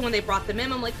of kids, and when they brought them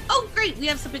in, I'm like, oh, great, we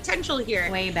have some potential here.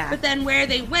 Way back. But then where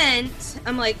they went,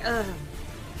 I'm like, ugh,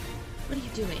 what are you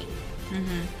doing?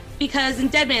 Because in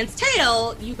Dead Man's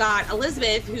Tale, you got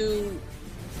Elizabeth, who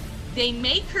they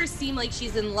make her seem like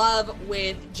she's in love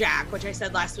with Jack, which I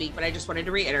said last week, but I just wanted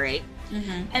to reiterate.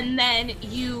 And then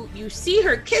you see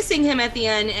her kissing him at the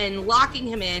end and locking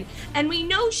him in, and we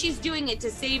know she's doing it to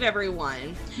save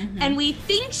everyone, and we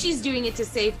think she's doing it to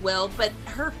save Will, but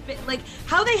her like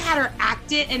how they had her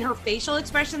act it and her facial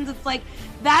expressions, it's like,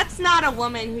 that's not a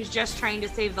woman who's just trying to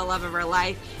save the love of her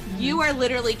life. You are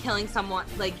literally killing someone.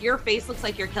 Like, your face looks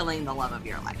like you're killing the love of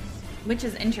your life, which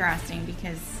is interesting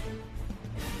because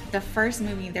the first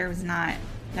movie that was not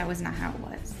how it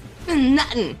was.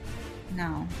 Nothing.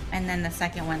 No. And then the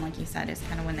second one, like you said, is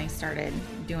kind of when they started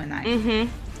doing that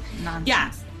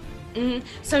nonsense. Yeah.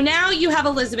 So now you have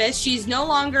Elizabeth. She's no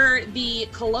longer the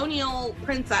colonial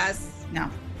princess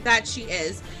that she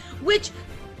is, which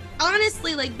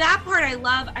honestly, like, that part I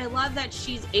love. I love that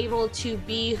she's able to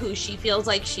be who she feels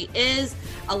like she is.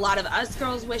 A lot of us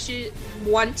girls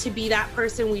want to be that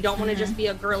person. We don't want to just be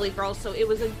a girly girl. So it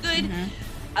was a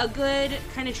good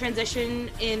kind of transition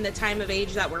in the time of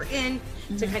age that we're in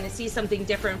to kind of see something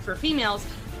different for females.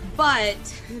 But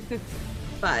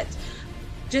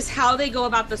just how they go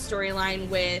about the storyline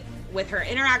with her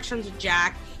interactions with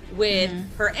Jack, with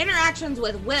her interactions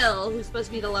with Will, who's supposed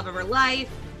to be the love of her life,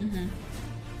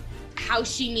 how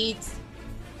she needs...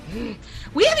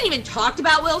 We haven't even talked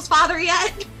about Will's father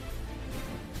yet.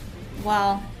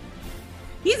 Well,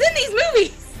 he's in these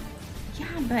movies. Yeah,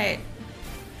 but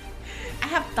I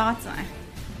have thoughts on it.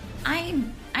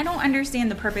 I don't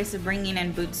understand the purpose of bringing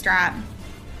in Bootstrap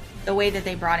the way that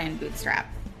they brought in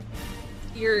Bootstrap.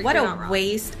 What a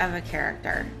waste of a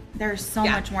character. There's so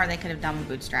much more they could have done with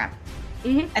Bootstrap.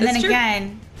 And then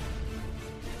again,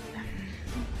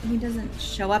 he doesn't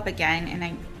show up again,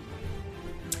 and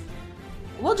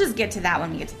we'll just get to that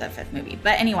when we get to the fifth movie.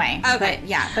 But anyway, but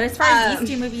as far as these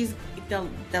two movies,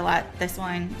 this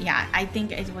one, I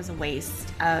think it was a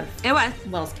waste of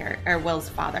Will's character, or Will's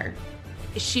father.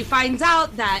 She finds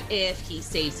out that if he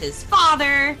saves his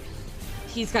father,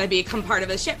 he's going to become part of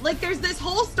a ship. Like, there's this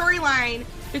whole storyline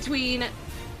between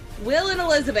Will and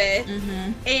Elizabeth,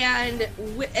 and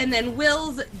then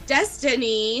Will's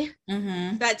destiny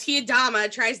that Tiadama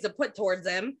tries to put towards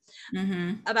him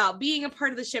about being a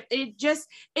part of the ship.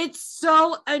 It's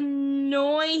so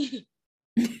annoying.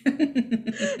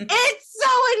 It's so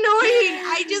annoying.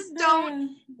 I just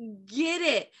don't get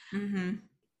it.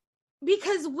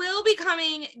 Because Will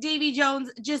becoming Davy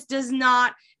Jones just does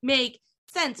not make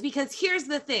sense. Because here's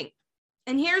the thing,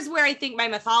 and here's where I think my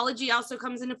mythology also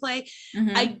comes into play.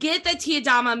 I get that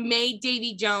Tiadama made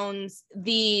Davy Jones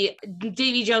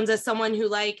as someone who,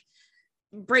 like,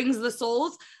 brings the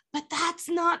souls, but that's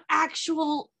not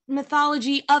actual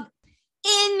mythology of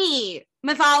any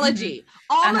mythology.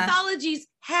 All mythologies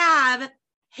have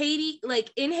Hades, like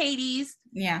in Hades.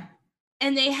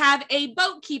 And they have a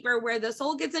boat keeper where the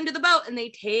soul gets into the boat and they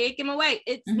take him away.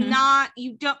 It's not,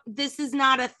 this is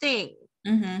not a thing.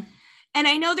 And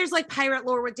I know there's like pirate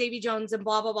lore with Davy Jones and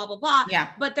blah, blah, blah, blah, blah.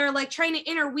 But they're like trying to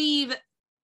interweave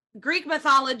Greek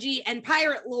mythology and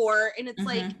pirate lore. And it's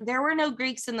like, there were no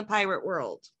Greeks in the pirate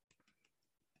world.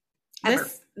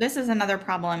 This is another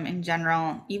problem in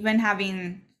general. Even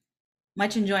having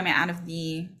much enjoyment out of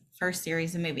the first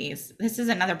series of movies. This is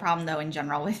another problem, though, in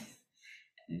general with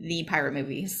the pirate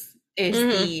movies, is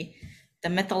the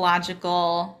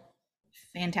mythological,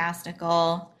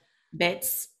 fantastical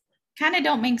bits kind of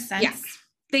don't make sense. Yes,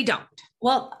 they don't.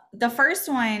 Well, the first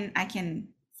one I can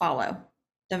follow.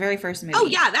 The very first movie. Oh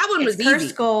yeah, that one was cursed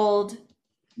easy. gold.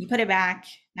 You put it back.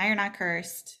 Now you're not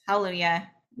cursed. Hallelujah.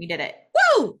 We did it.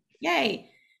 Woo! Yay.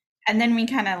 And then we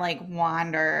kind of like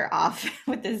wander off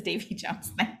with this Davy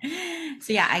Jones thing.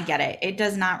 So yeah, I get it. It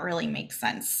does not really make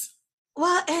sense.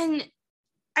 Well, and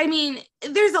I mean,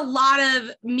 there's a lot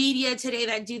of media today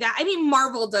that do that. I mean,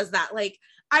 Marvel does that. Like,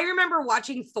 I remember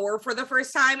watching Thor for the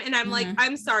first time and I'm like,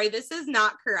 I'm sorry, this is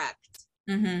not correct.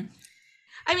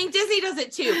 I mean, Disney does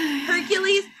it too.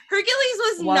 Hercules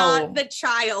was not the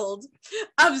child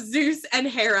of Zeus and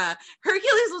Hera.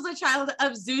 Hercules was a child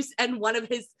of Zeus and one of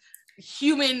his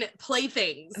human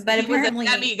playthings. But he apparently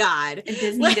was a demigod.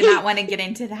 Disney did not want to get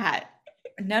into that.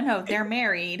 No, they're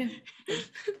married.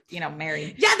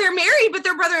 Married. Yeah, they're married, but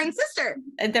they're brother and sister.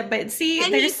 But see,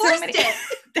 and there's so many.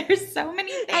 There's so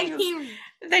many things. And he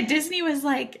that Disney was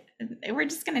like, we're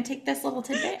just going to take this little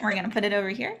tidbit and we're going to put it over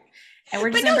here. And we're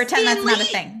just going to pretend that's not a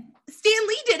thing. Stan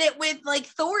Lee did it with like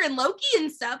Thor and Loki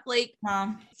and stuff. Like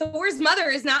Thor's mother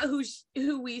is not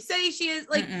who we say she is.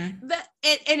 Like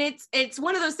it's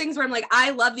one of those things where I'm like,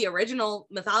 I love the original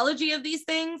mythology of these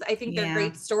things. I think they're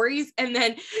great stories. And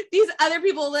then these other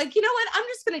people are like, you know what? I'm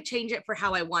just going to change it for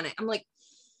how I want it. I'm like,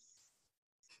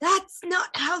 that's not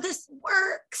how this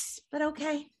works. But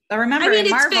okay. But remember, I mean,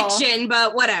 in Marvel, it's fiction,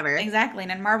 but whatever. Exactly.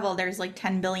 And in Marvel, there's like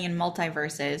 10 billion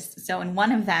multiverses. So in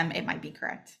one of them, it might be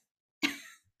correct.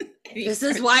 This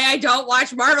is why I don't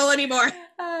watch Marvel anymore.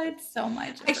 It's so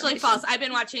much. Actually, false. I've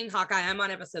been watching Hawkeye. I'm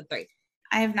on episode 3.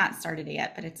 I have not started it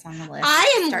yet, but it's on the list.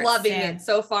 I am loving it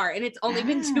so far, and it's only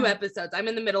been 2 episodes. I'm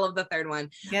in the middle of the 3rd one.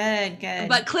 Good.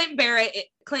 But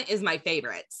Clint is my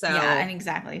favorite. So yeah, and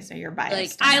exactly. So you're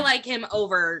biased. Like I like him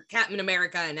over Captain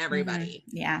America and everybody.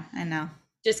 Mm-hmm. Yeah, I know.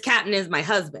 Just Captain is my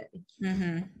husband.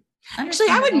 Mm-hmm. Actually,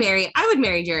 I would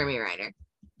marry Jeremy Renner.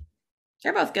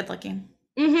 They're both good looking.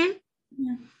 Mm-hmm.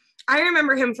 Yeah. I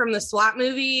remember him from the SWAT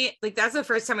movie. Like that's the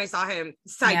first time I saw him.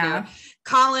 Side note,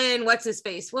 Colin, what's his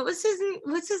face? What's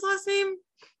his last name?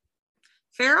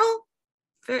 Farrell?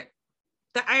 The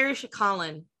Irish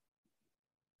Colin.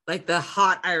 Like the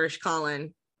hot Irish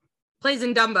Colin. Plays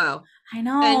in Dumbo. I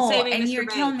know. And you're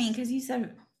killing me because you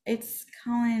said it's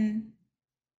Colin.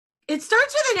 It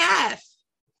starts with an F.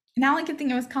 Now I can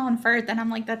think it was Colin Firth, and I'm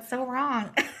like, that's so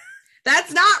wrong.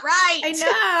 That's not right. I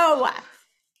know.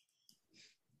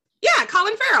 Yeah,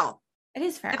 Colin Farrell. It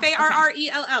is Farrell. Farrell. Okay.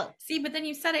 See, but then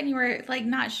you said it and you were like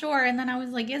not sure, and then I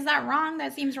was like, is that wrong?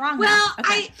 That seems wrong. Well,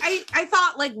 okay. I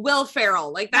thought like Will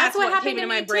Ferrell. Like that's what happened came into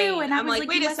my brain. Too, and I'm like,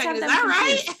 wait a second, is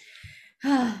that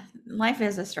right? Life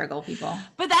is a struggle, people.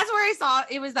 But that's where I saw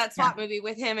it was that SWAT movie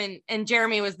with him and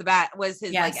Jeremy was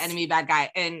his like enemy bad guy.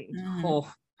 And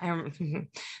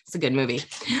it's a good movie.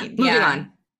 Moving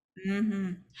on.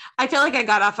 Mm-hmm. I feel like I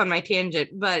got off on my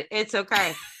tangent, but it's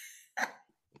okay.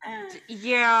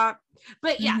 Yeah.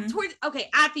 But yeah,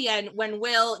 at the end when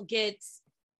Will gets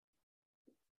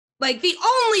like the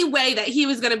only way that he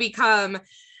was going to become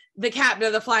the captain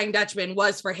of the Flying Dutchman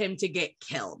was for him to get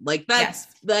killed. Like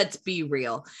let's be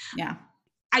real. Yeah.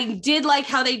 I did like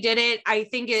how they did it. I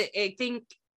think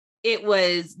it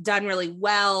was done really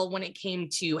well when it came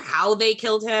to how they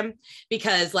killed him,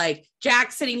 because like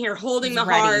Jack's sitting here holding the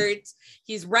heart.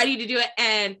 He's ready to do it.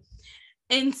 And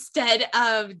instead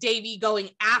of Davy going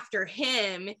after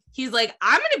him, he's like,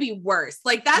 I'm going to be worse.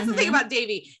 Like, that's the thing about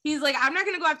Davy. He's like, I'm not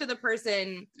going to go after the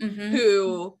person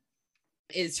who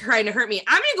is trying to hurt me.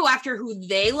 I'm going to go after who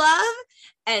they love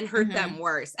and hurt them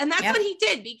worse. And that's what he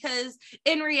did, because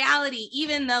in reality,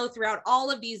 even though throughout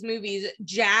all of these movies,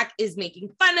 Jack is making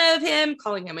fun of him,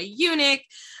 calling him a eunuch,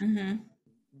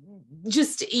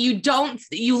 just, you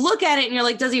look at it and you're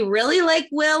like, does he really like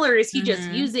Will, or is he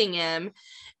just using him?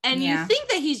 And you think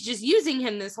that he's just using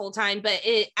him this whole time, but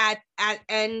at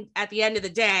the end of the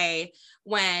day,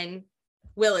 when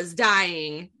Will is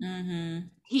dying,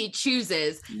 he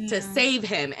chooses to save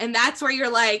him. And that's where you're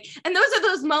like, and those are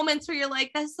those moments where you're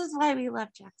like, this is why we love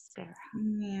Jack Sparrow.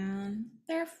 Yeah,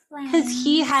 they're friends. Because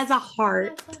he has a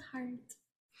heart.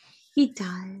 He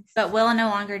does. But Will no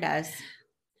longer does.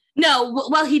 No,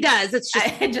 well, he does. It's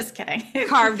just just kidding.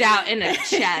 Carved out in a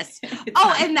chest.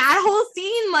 And that whole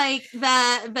scene, like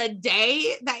the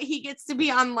day that he gets to be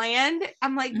on land,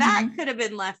 I'm like, that could have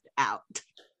been left out.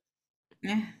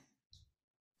 Yeah.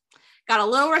 Got a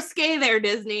little risque there,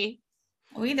 Disney.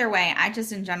 Well, either way, I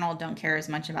just in general don't care as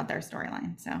much about their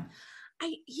storyline. So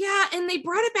and they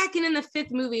brought it back in the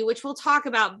 5th movie, which we'll talk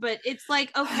about, but it's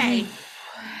like, okay.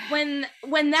 When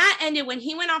that ended, when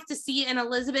he went off to sea and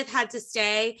Elizabeth had to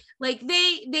stay, like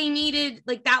they needed,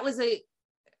 like that was I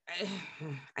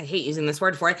hate using this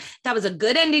word for it. That was a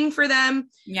good ending for them.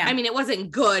 Yeah. I mean, it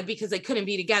wasn't good because they couldn't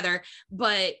be together,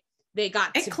 but they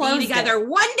got to be together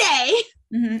one day.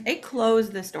 It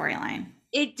closed the storyline.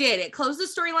 It did. It closed the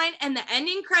storyline, and the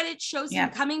ending credits shows him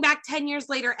coming back 10 years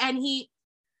later, and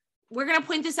we're going to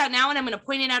point this out now, and I'm going to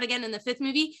point it out again in the 5th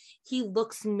movie. He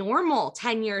looks normal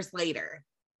 10 years later.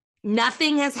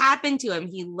 Nothing has happened to him.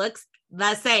 He looks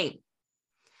the same.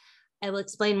 I will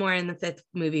explain more in the 5th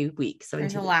movie week. So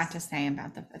there's a lot to say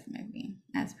about the 5th movie,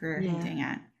 as we're hinting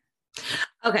at.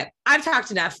 Okay, I've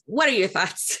talked enough. What are your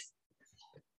thoughts?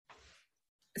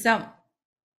 So,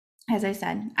 as I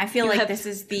said, I feel like this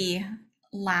is the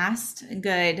last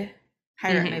good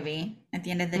pirate movie at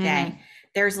the end of the day.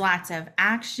 There's lots of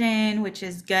action, which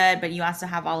is good, but you also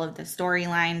have all of the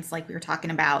storylines like we were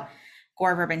talking about.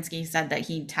 Gore Verbinski said that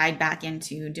he tied back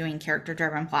into doing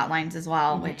character-driven plot lines as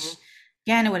well, which,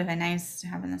 again, it would have been nice to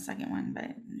have in the second one,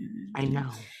 but... I know.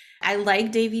 I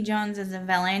like Davy Jones as a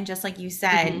villain, just like you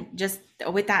said, just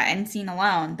with that end scene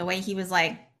alone, the way he was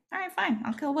like, all right, fine,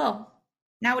 I'll kill Will.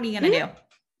 Now what are you going to do?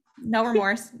 No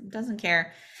remorse, doesn't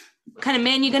care. What kind of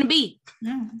man you going to be?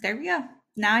 No, there we go.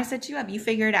 Now I set you up. You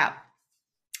figure it out.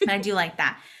 And I do like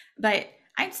that. But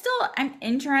I'm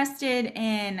interested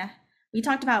in, we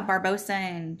talked about Barbossa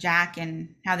and Jack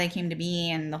and how they came to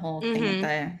be and the whole thing with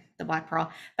the Black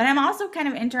Pearl. But I'm also kind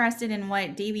of interested in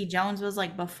what Davy Jones was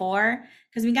like before,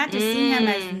 because we got to see him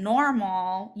as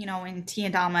normal, you know, when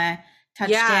Tia Dalma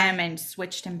touched him and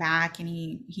switched him back, and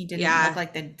he didn't look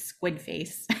like the squid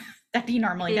face that he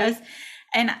normally does.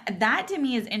 And that to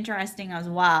me is interesting as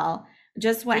well.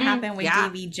 Just what happened with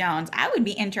Davy Jones. I would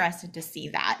be interested to see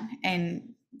that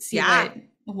and see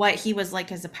what he was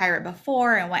like as a pirate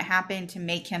before and what happened to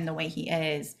make him the way he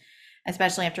is,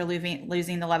 especially after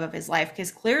losing the love of his life.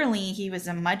 Because clearly he was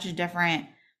a much different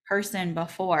person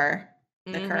before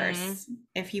the curse.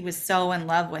 If he was so in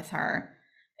love with her,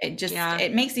 it just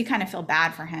it makes you kind of feel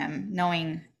bad for him,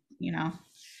 knowing, you know.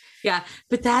 Yeah,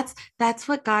 but that's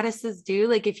what goddesses do.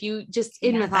 Like, if you just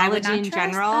in mythology in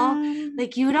general,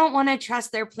 like, you don't want to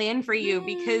trust their plan for you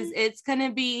because it's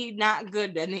gonna be not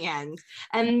good in the end,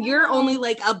 and you're only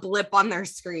like a blip on their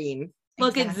screen.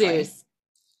 Look at Zeus;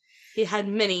 he had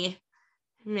many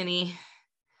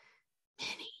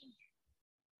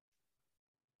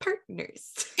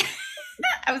partners.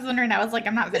 I was wondering. I was like,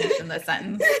 I'm not finishing this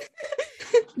sentence.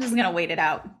 I'm just gonna wait it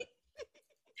out.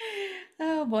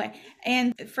 Oh boy.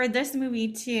 And for this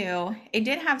movie too, it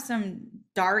did have some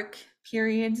dark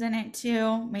periods in it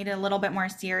too, made it a little bit more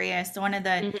serious. So one of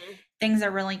the things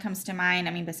that really comes to mind,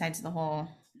 I mean, besides the whole,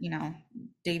 you know,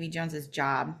 Davy Jones's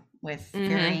job with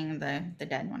burying the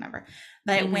dead, whatever.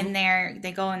 But when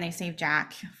they go and they save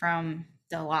Jack from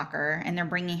the locker and they're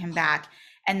bringing him back,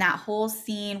 and that whole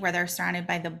scene where they're surrounded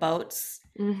by the boats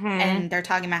and they're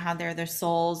talking about how they're their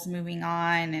souls moving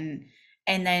on,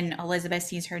 and then Elizabeth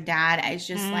sees her dad. It's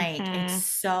just like, it's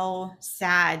so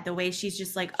sad the way she's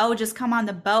just like, oh, just come on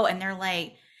the boat. And they're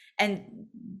like, and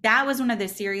that was one of the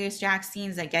serious Jack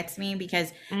scenes that gets me,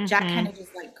 because Jack kind of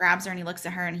just like grabs her and he looks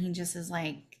at her and he just is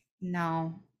like,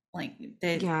 no, like,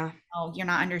 oh, you're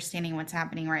not understanding what's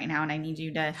happening right now. And I need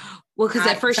you to. Well, because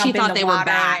at first she thought they were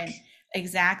back.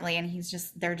 Exactly. And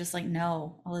they're just like,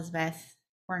 no, Elizabeth,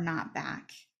 we're not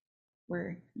back.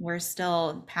 We're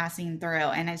still passing through,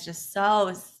 and it's just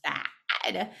so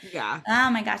sad. Yeah. Oh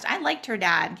my gosh, I liked her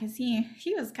dad because he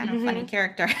was kind of a funny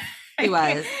character. He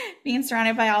was being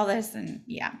surrounded by all this, and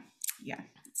yeah.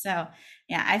 So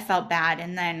yeah, I felt bad,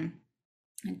 and then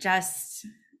it just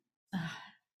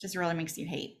really makes you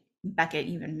hate Beckett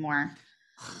even more.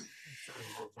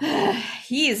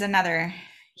 He's a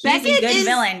good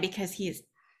villain because he's.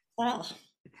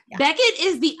 Beckett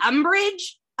is the Umbridge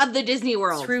of the Disney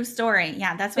World. True story.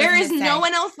 Yeah, that's what there is no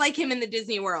one else like him in the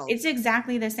Disney World. It's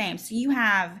exactly the same. So you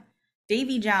have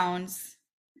Davy Jones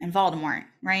and Voldemort,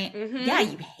 right? Yeah,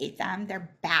 you hate them.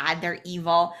 They're bad. They're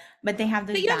evil, but they have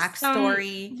this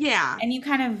backstory. And you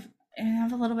kind of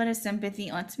have a little bit of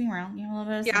sympathy. Let's be real. You have a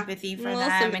little bit of sympathy for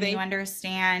them, and you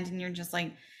understand, and you're just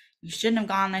like, you shouldn't have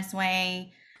gone this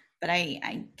way. But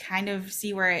I kind of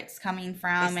see where it's coming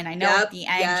from, and I know at the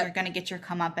end you're going to get your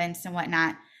comeuppance and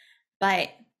whatnot. But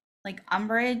like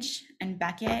Umbridge and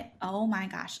Beckett, oh my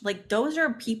gosh, like those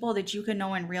are people that you could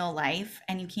know in real life,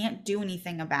 and you can't do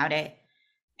anything about it,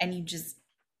 and you just,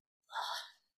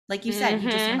 like you said, you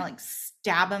just want to like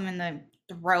stab them in the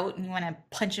throat, and you want to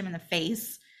punch them in the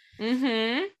face,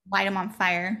 light them on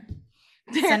fire,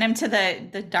 send them to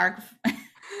the dark,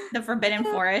 the forbidden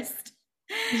forest.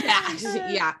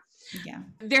 Yeah.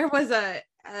 There was a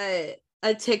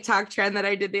TikTok trend that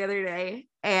I did the other day,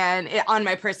 and on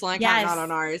my personal account, not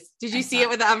on ours. Did you see it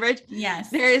with the Umbridge?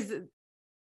 Yes.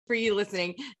 For you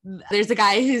listening, there's a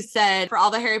guy who said, for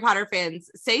all the Harry Potter fans,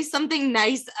 say something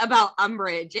nice about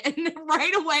Umbridge. And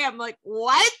right away, I'm like,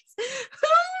 what?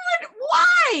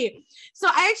 Why? So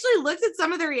I actually looked at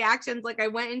some of the reactions. Like, I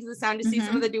went into the sound to see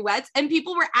some of the duets, and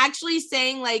people were actually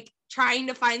saying, like, trying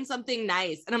to find something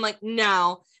nice. And I'm like,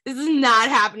 no, this is not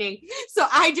happening. So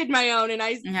I did my own, and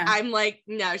I'm like,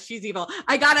 no, she's evil.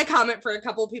 I got a comment for a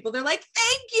couple of people. They're like,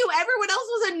 thank you. Everyone else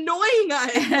was annoying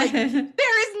us. Like,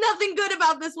 there is nothing good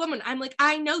about this woman. I'm like,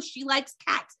 I know she likes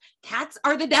cats. Cats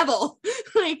are the devil.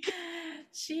 Like,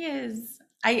 she is.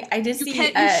 I just see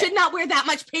you should not wear that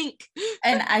much pink.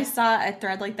 And I saw a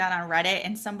thread like that on Reddit,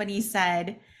 and somebody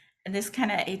said, and this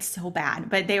kind of, it's so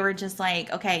bad, but they were just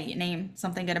like, okay, name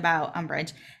something good about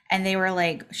Umbridge. And they were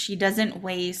like, she doesn't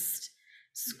waste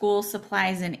school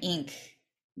supplies and ink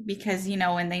because, you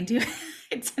know, when they do,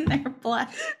 it's in their blood.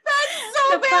 That's so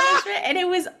bad. punishment, and it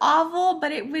was awful,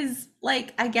 but it was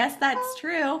like, I guess that's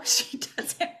true. She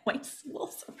doesn't waste school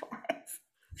supplies.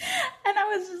 And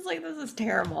I was just like, this is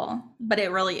terrible. But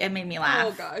it made me laugh.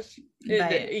 Oh gosh.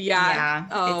 Yeah.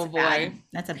 Oh boy. Bad.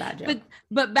 That's a bad joke.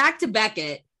 But back to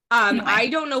Beckett. Anyway. I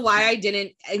don't know why I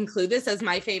didn't include this as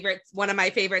one of my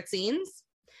favorite scenes.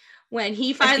 When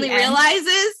he finally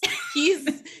realizes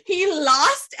he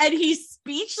lost and he's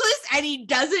speechless and he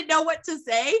doesn't know what to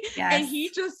say. Yes. And he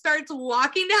just starts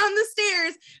walking down the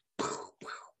stairs.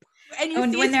 And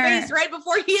you see his face right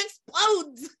before he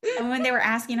explodes. And when they were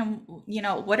asking him,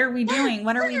 what are we doing?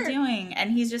 What are we doing? And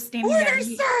he's just standing there.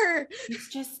 Sir. It's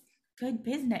just good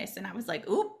business. And I was like,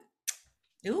 oop,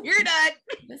 you're done.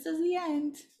 This is the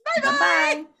end.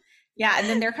 Bye-bye. Yeah, and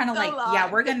then they're kind of like, yeah,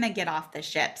 we're going to get off the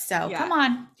ship. So come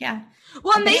on. Yeah.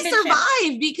 Well, and they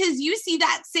survive because you see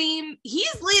that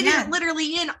he's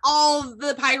literally in all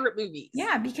the pirate movies.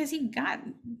 Yeah, because he got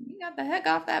the heck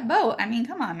off that boat. I mean,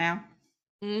 come on now.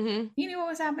 Mm-hmm. You knew what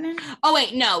was happening? Oh,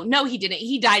 wait, no, he didn't.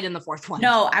 He died in the fourth one.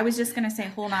 No, I was just going to say,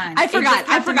 hold on. I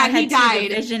forgot he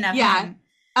died. Vision of him.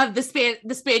 Of the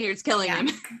Spaniards killing him.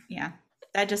 Yeah.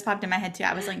 That just popped in my head too.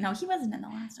 I was like, no, he wasn't in the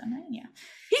last one, right? Yeah.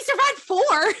 He survived 4.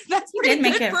 That's pretty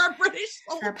good for a British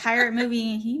soldier. For a pirate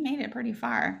movie, he made it pretty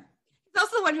far. He's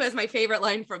also the one who has my favorite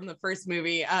line from the first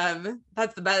movie.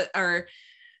 That's the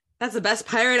best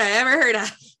pirate I ever heard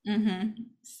of. Mm-hmm.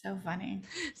 So funny.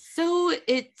 So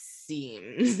it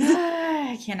seems.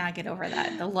 I cannot get over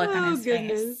that. The look on his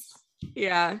face.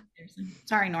 Yeah.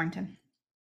 Sorry, Norrington.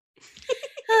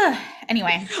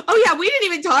 Anyway. Oh yeah, we didn't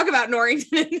even talk about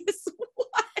Norrington in this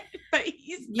one, but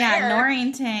he's there.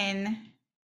 Norrington.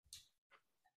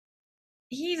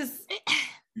 He's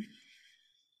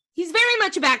very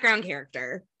much a background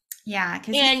character. Yeah,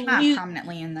 because he's not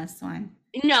prominently in this one.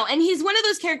 No, and he's one of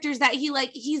those characters that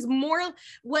he's more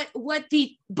what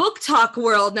the book talk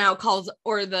world now calls,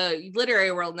 or the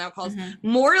literary world now calls,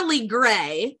 morally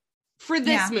gray for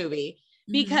this movie,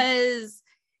 because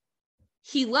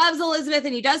he loves Elizabeth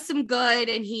and he does some good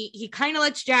and he kind of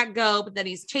lets Jack go, but then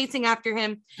he's chasing after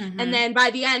him. And then by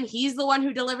the end, he's the one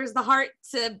who delivers the heart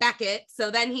to Beckett.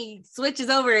 So then he switches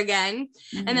over again.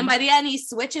 And then by the end, he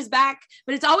switches back,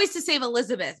 but it's always to save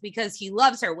Elizabeth because he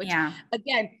loves her, which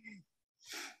again,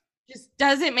 just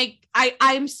doesn't make,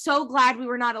 I'm so glad we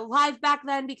were not alive back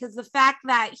then, because the fact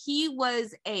that he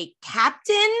was a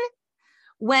captain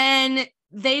when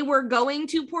they were going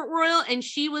to Port Royal and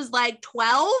she was like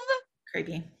 12.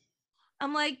 Creepy.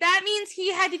 I'm like, that means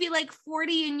he had to be like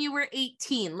 40 and you were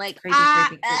 18. Like, creepy.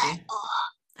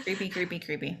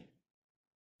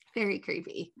 Very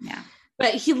creepy. Yeah.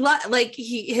 But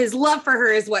his love for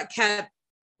her is what kept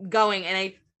going.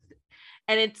 And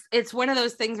it's one of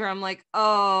those things where I'm like,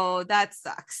 oh, that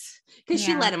sucks. Because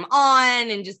she let him on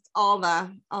and just all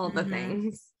the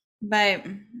things. But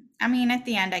I mean, at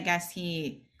the end, I guess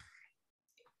he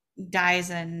dies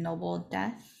a noble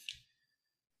death.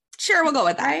 Sure, we'll go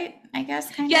with that. Right? I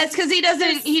guess kind of. Yes, because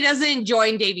he doesn't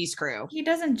join Davy's crew. He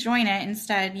doesn't join it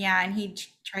instead, and he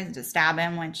tries to stab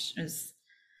him, which is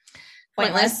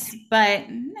pointless. But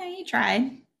he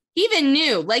tried. He even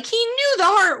knew. Like, he knew the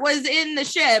heart was in the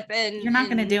ship, and you're not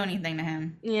going to do anything to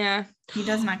him. Yeah. He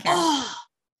does not care. Oh,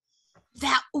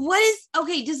 does what's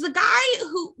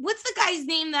the guy's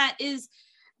name that is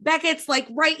Beckett's like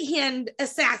right-hand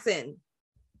assassin?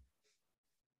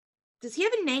 Does he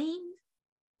have a name?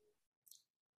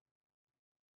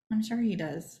 I'm sure he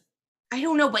does. I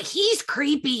don't know, but he's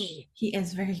creepy. He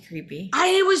is very creepy.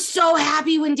 I was so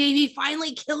happy when Davy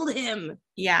finally killed him.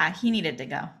 Yeah, he needed to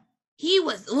go. He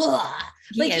was, he looks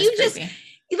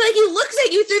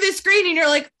at you through the screen and you're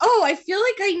like, oh, I feel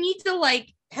like I need to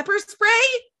like pepper spray.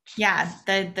 Yeah,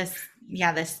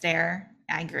 the stare.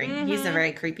 I agree. He's a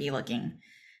very creepy looking.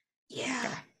 Yeah.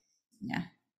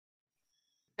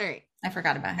 All right. I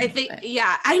forgot about him.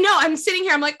 I know. I'm sitting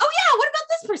here. I'm like, oh yeah, what about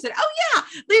this person? Oh yeah.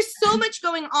 There's so much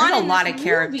going on. There's a lot of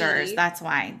characters. That's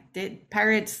why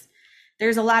Pirates.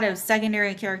 There's a lot of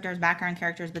secondary characters, background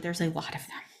characters, but there's a lot of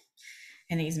them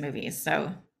in these movies.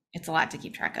 So it's a lot to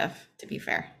keep track of, to be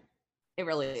fair. It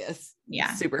really is.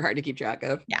 Yeah. Super hard to keep track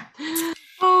of. Yeah.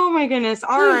 Oh my goodness.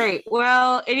 All right.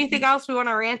 Well, anything else we want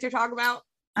to rant or talk about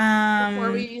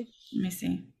before we? Let me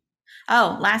see.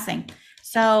 Oh, last thing.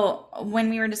 So when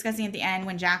we were discussing at the end,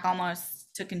 when Jack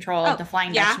almost took control of the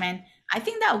Flying Dutchman, I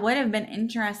think that would have been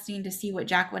interesting to see what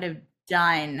Jack would have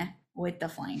done with the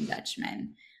Flying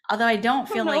Dutchman. Although I don't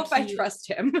feel like I trust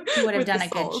him. He would have done a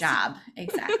good job.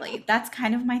 Exactly. That's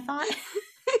kind of my thought.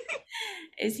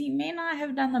 Is he may not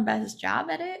have done the best job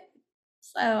at it.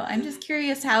 So I'm just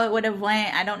curious how it would have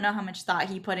went. I don't know how much thought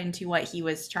he put into what he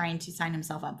was trying to sign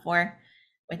himself up for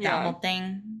with that whole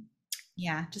thing.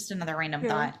 Yeah, just another random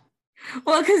thought.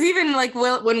 Well, because even like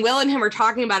when Will and him are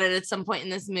talking about it at some point in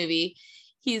this movie,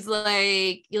 he's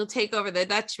like, "You'll take over the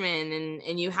Dutchman,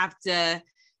 and you have to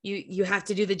you have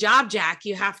to do the job, Jack.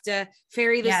 You have to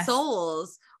ferry the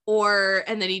souls."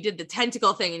 And then he did the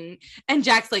tentacle thing, and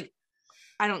Jack's like,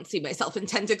 "I don't see myself in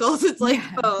tentacles." It's like,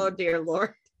 oh dear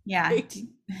Lord. Yeah.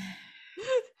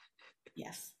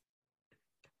 Yes.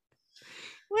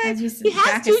 Well, he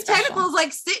has two tentacles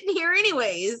like sitting here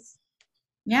anyways.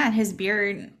 Yeah, his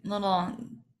beard little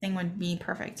thing would be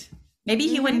perfect. Maybe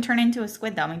he wouldn't turn into a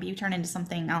squid though. Maybe you turn into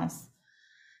something else.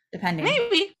 Depending.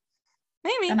 Maybe.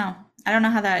 I don't know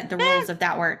how the rules of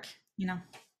that work, you know.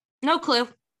 No clue.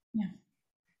 Yeah.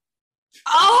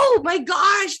 Oh my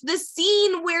gosh, the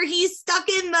scene where he's stuck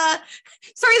in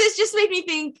sorry, this just made me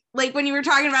think, like when you were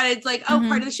talking about it, it's like,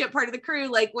 part of the ship, part of the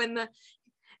crew, like when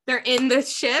they're in the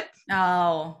ship.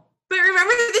 Oh. But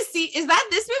remember the scene, is that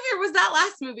this movie or was that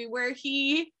last movie where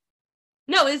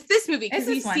no, it's this movie because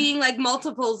he's seeing like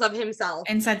multiples of himself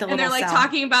inside the little cell. And they're like cell.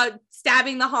 talking about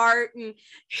stabbing the heart and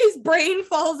his brain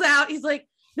falls out. He's like,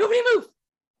 nobody move.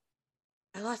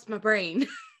 I lost my brain.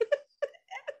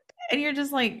 And you're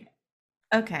just like,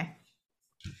 okay.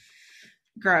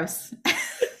 Gross. And he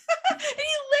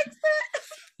licks it.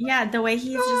 Yeah, the way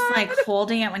he's just like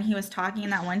holding it when he was talking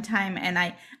that one time, and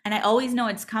I always know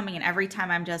it's coming, and every time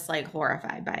I'm just like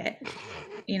horrified by it,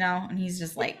 you know. And he's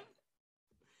just like,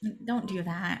 "Don't do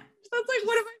that." That's like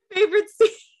one of my favorite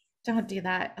scenes. Don't do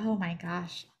that. Oh my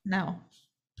gosh, no.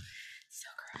 So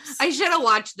gross. I should have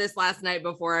watched this last night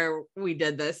before we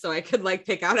did this, so I could like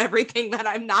pick out everything that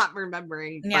I'm not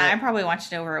remembering. Yeah, I probably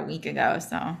watched it over a week ago,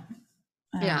 so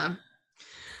yeah.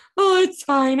 Oh, it's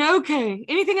fine. Okay.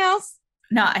 Anything else?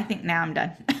 No, I think now I'm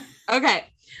done. Okay.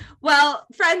 Well,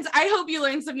 friends, I hope you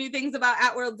learned some new things about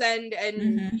At World's End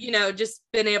and, you know, just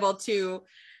been able to,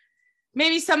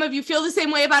 maybe some of you feel the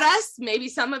same way about us. Maybe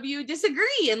some of you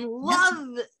disagree and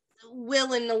love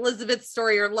Will and Elizabeth's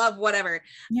story or love whatever.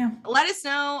 Yeah. Let us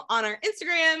know on our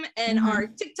Instagram and our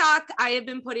TikTok. I've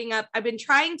been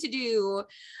trying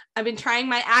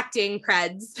my acting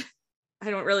creds. I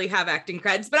don't really have acting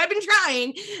creds, but I've been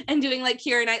trying and doing like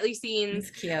Keira Knightley scenes.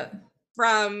 It's cute.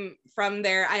 From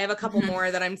there. I have a couple more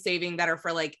that I'm saving that are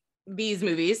for like these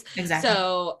movies. Exactly.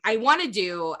 So I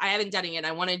haven't done it yet.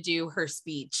 I want to do her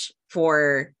speech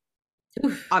on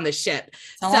the ship.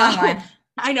 It's a long one.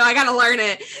 I know, I got to learn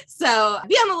it. So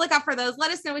be on the lookout for those.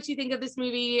 Let us know what you think of this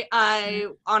movie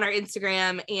on our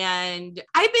Instagram. And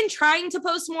I've been trying to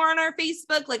post more on our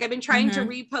Facebook. Like I've been trying to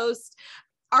repost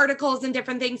articles and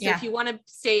different things. So if you want to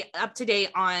stay up to date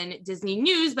on Disney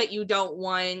news, but you don't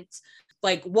want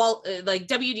like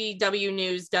WDW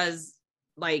News does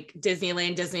like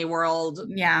Disneyland, Disney World.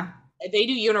 Yeah. They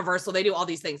do Universal. They do all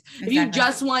these things. Exactly. If you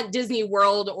just want Disney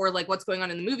World or like what's going on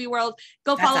in the movie world,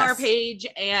 follow our page.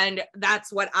 And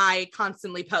that's what I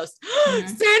constantly post.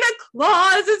 Santa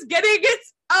Claus is getting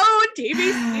its own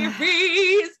TV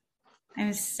series.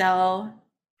 I'm so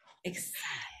excited.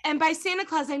 And by Santa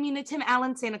Claus, I mean the Tim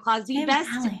Allen Santa Claus.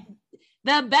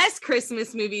 The best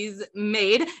Christmas movies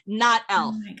made, not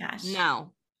Elf. Oh my gosh.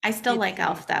 No. I still like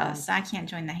Elf though, so I can't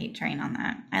join the hate train on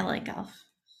that. I like Elf.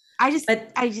 I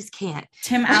just can't.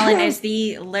 Tim Allen is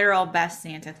the literal best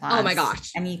Santa Claus. Oh my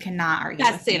gosh. And you cannot argue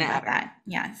with me about that.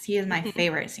 Yes, he is my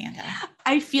favorite Santa.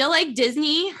 I feel like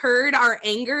Disney heard our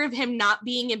anger of him not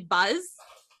being in Buzz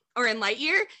or in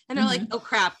Lightyear, and they're like, oh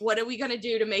crap, what are we going to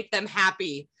do to make them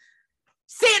happy?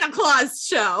 Santa Claus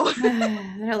show.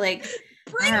 They're like,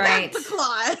 bring back the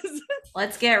Claus.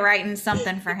 Let's get writing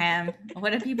something for him.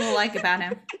 What do people like about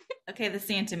him? Okay, the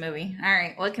Santa movie. All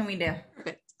right, what can we do?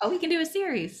 Oh, we can do a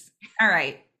series. All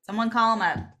right, someone call him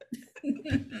up.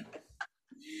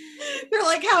 They're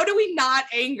like, how do we not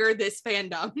anger this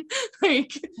fandom?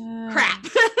 Like, crap.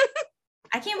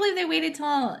 I can't believe they waited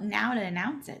till now to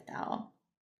announce it, though.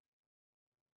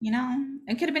 You know,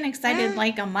 it could have been excited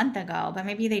like a month ago, but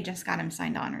maybe they just got him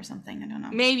signed on or something. I don't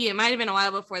know. Maybe it might have been a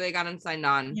while before they got him signed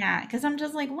on. Yeah, because I'm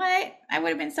just like, what? I would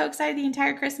have been so excited the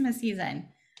entire Christmas season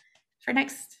for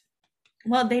next.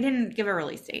 Well, they didn't give a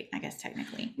release date, I guess,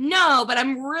 technically. No, but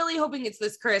I'm really hoping it's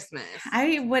this Christmas.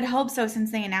 I would hope so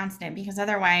since they announced it, because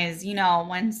otherwise, you know,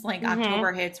 once like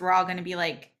October hits, we're all going to be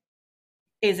like,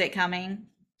 is it coming?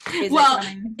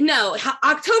 No,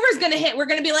 October's going to hit. We're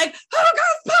going to be like, Hocus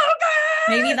Pocus!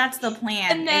 Maybe that's the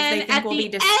plan. And then they think we'll be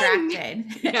distracted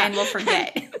and we'll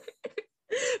forget.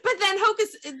 But then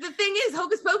the thing is,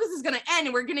 Hocus Pocus is going to end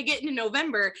and we're going to get into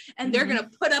November and they're going to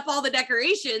put up all the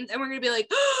decorations and we're going to be like,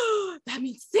 oh, that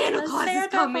means Santa Claus is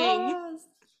coming.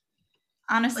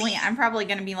 Honestly, I'm probably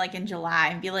going to be like in July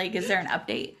and be like, is there an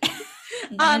update?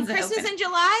 Christmas in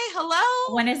July.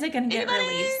 Hello. When is it going to get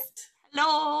released?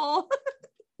 Hello.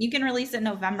 You can release it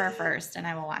November 1st and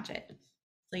I will watch it.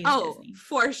 Please, Disney.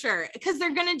 For sure. Because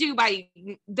they're going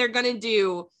to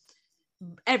do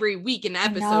every week an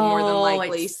episode more than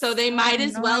likely. So they might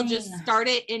as well just start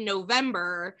it in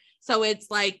November. So it's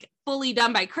like fully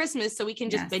done by Christmas. So we can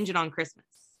just binge it on Christmas.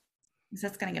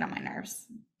 That's going to get on my nerves.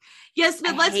 Yes,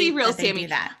 but let's be real, Sammy.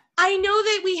 I know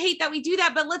that we hate that we do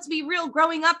that, but let's be real.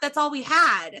 Growing up, that's all we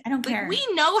had. I don't care. We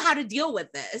know how to deal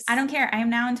with this. I don't care. I am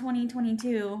now in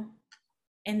 2022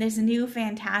 in this new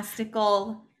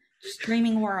fantastical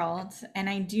streaming world, and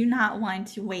I do not want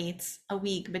to wait a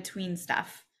week between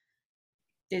stuff.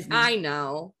 Disney. I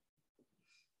know.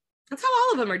 That's how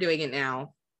all of them are doing it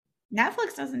now.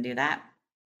 Netflix doesn't do that.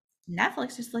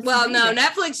 Netflix just lets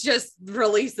Netflix just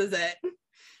releases it.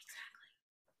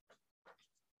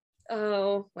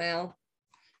 Oh, well.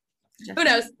 Who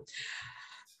knows?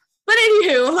 But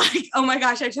anywho, like, oh my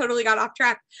gosh, I totally got off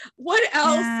track. What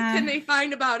else can they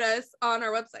find about us on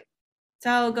our website?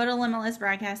 So go to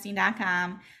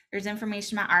limitlessbroadcasting.com. There's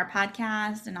information about our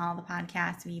podcast and all the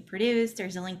podcasts we produce.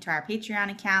 There's a link to our Patreon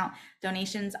account.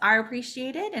 Donations are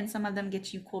appreciated, and some of them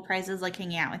get you cool prizes like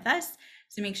hanging out with us.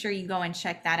 So make sure you go and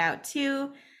check that out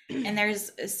too. And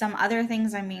there's some other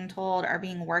things I'm being told are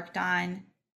being worked on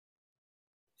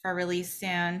for release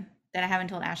soon that I haven't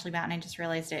told Ashley about, and I just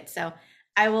realized it. So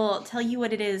I will tell you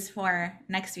what it is for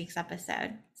next week's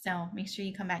episode. So make sure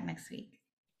you come back next week.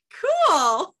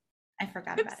 Cool. I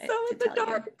forgot about it. So in the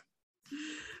dark.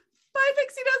 Bye,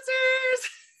 Pixie Dusters.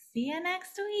 See you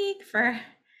next week for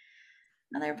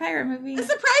another pirate movie. A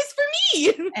surprise for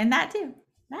me. And that too.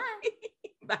 Bye.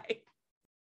 Bye.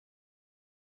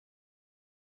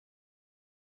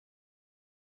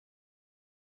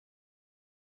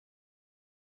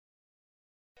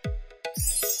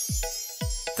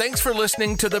 Thanks for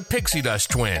listening to the Pixie Dust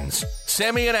Twins,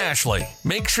 Sammy and Ashley.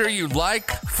 Make sure you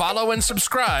like, follow, and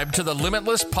subscribe to the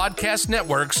Limitless Podcast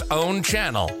Network's own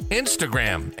channel,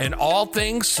 Instagram, and all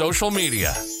things social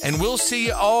media. And we'll see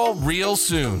you all real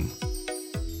soon.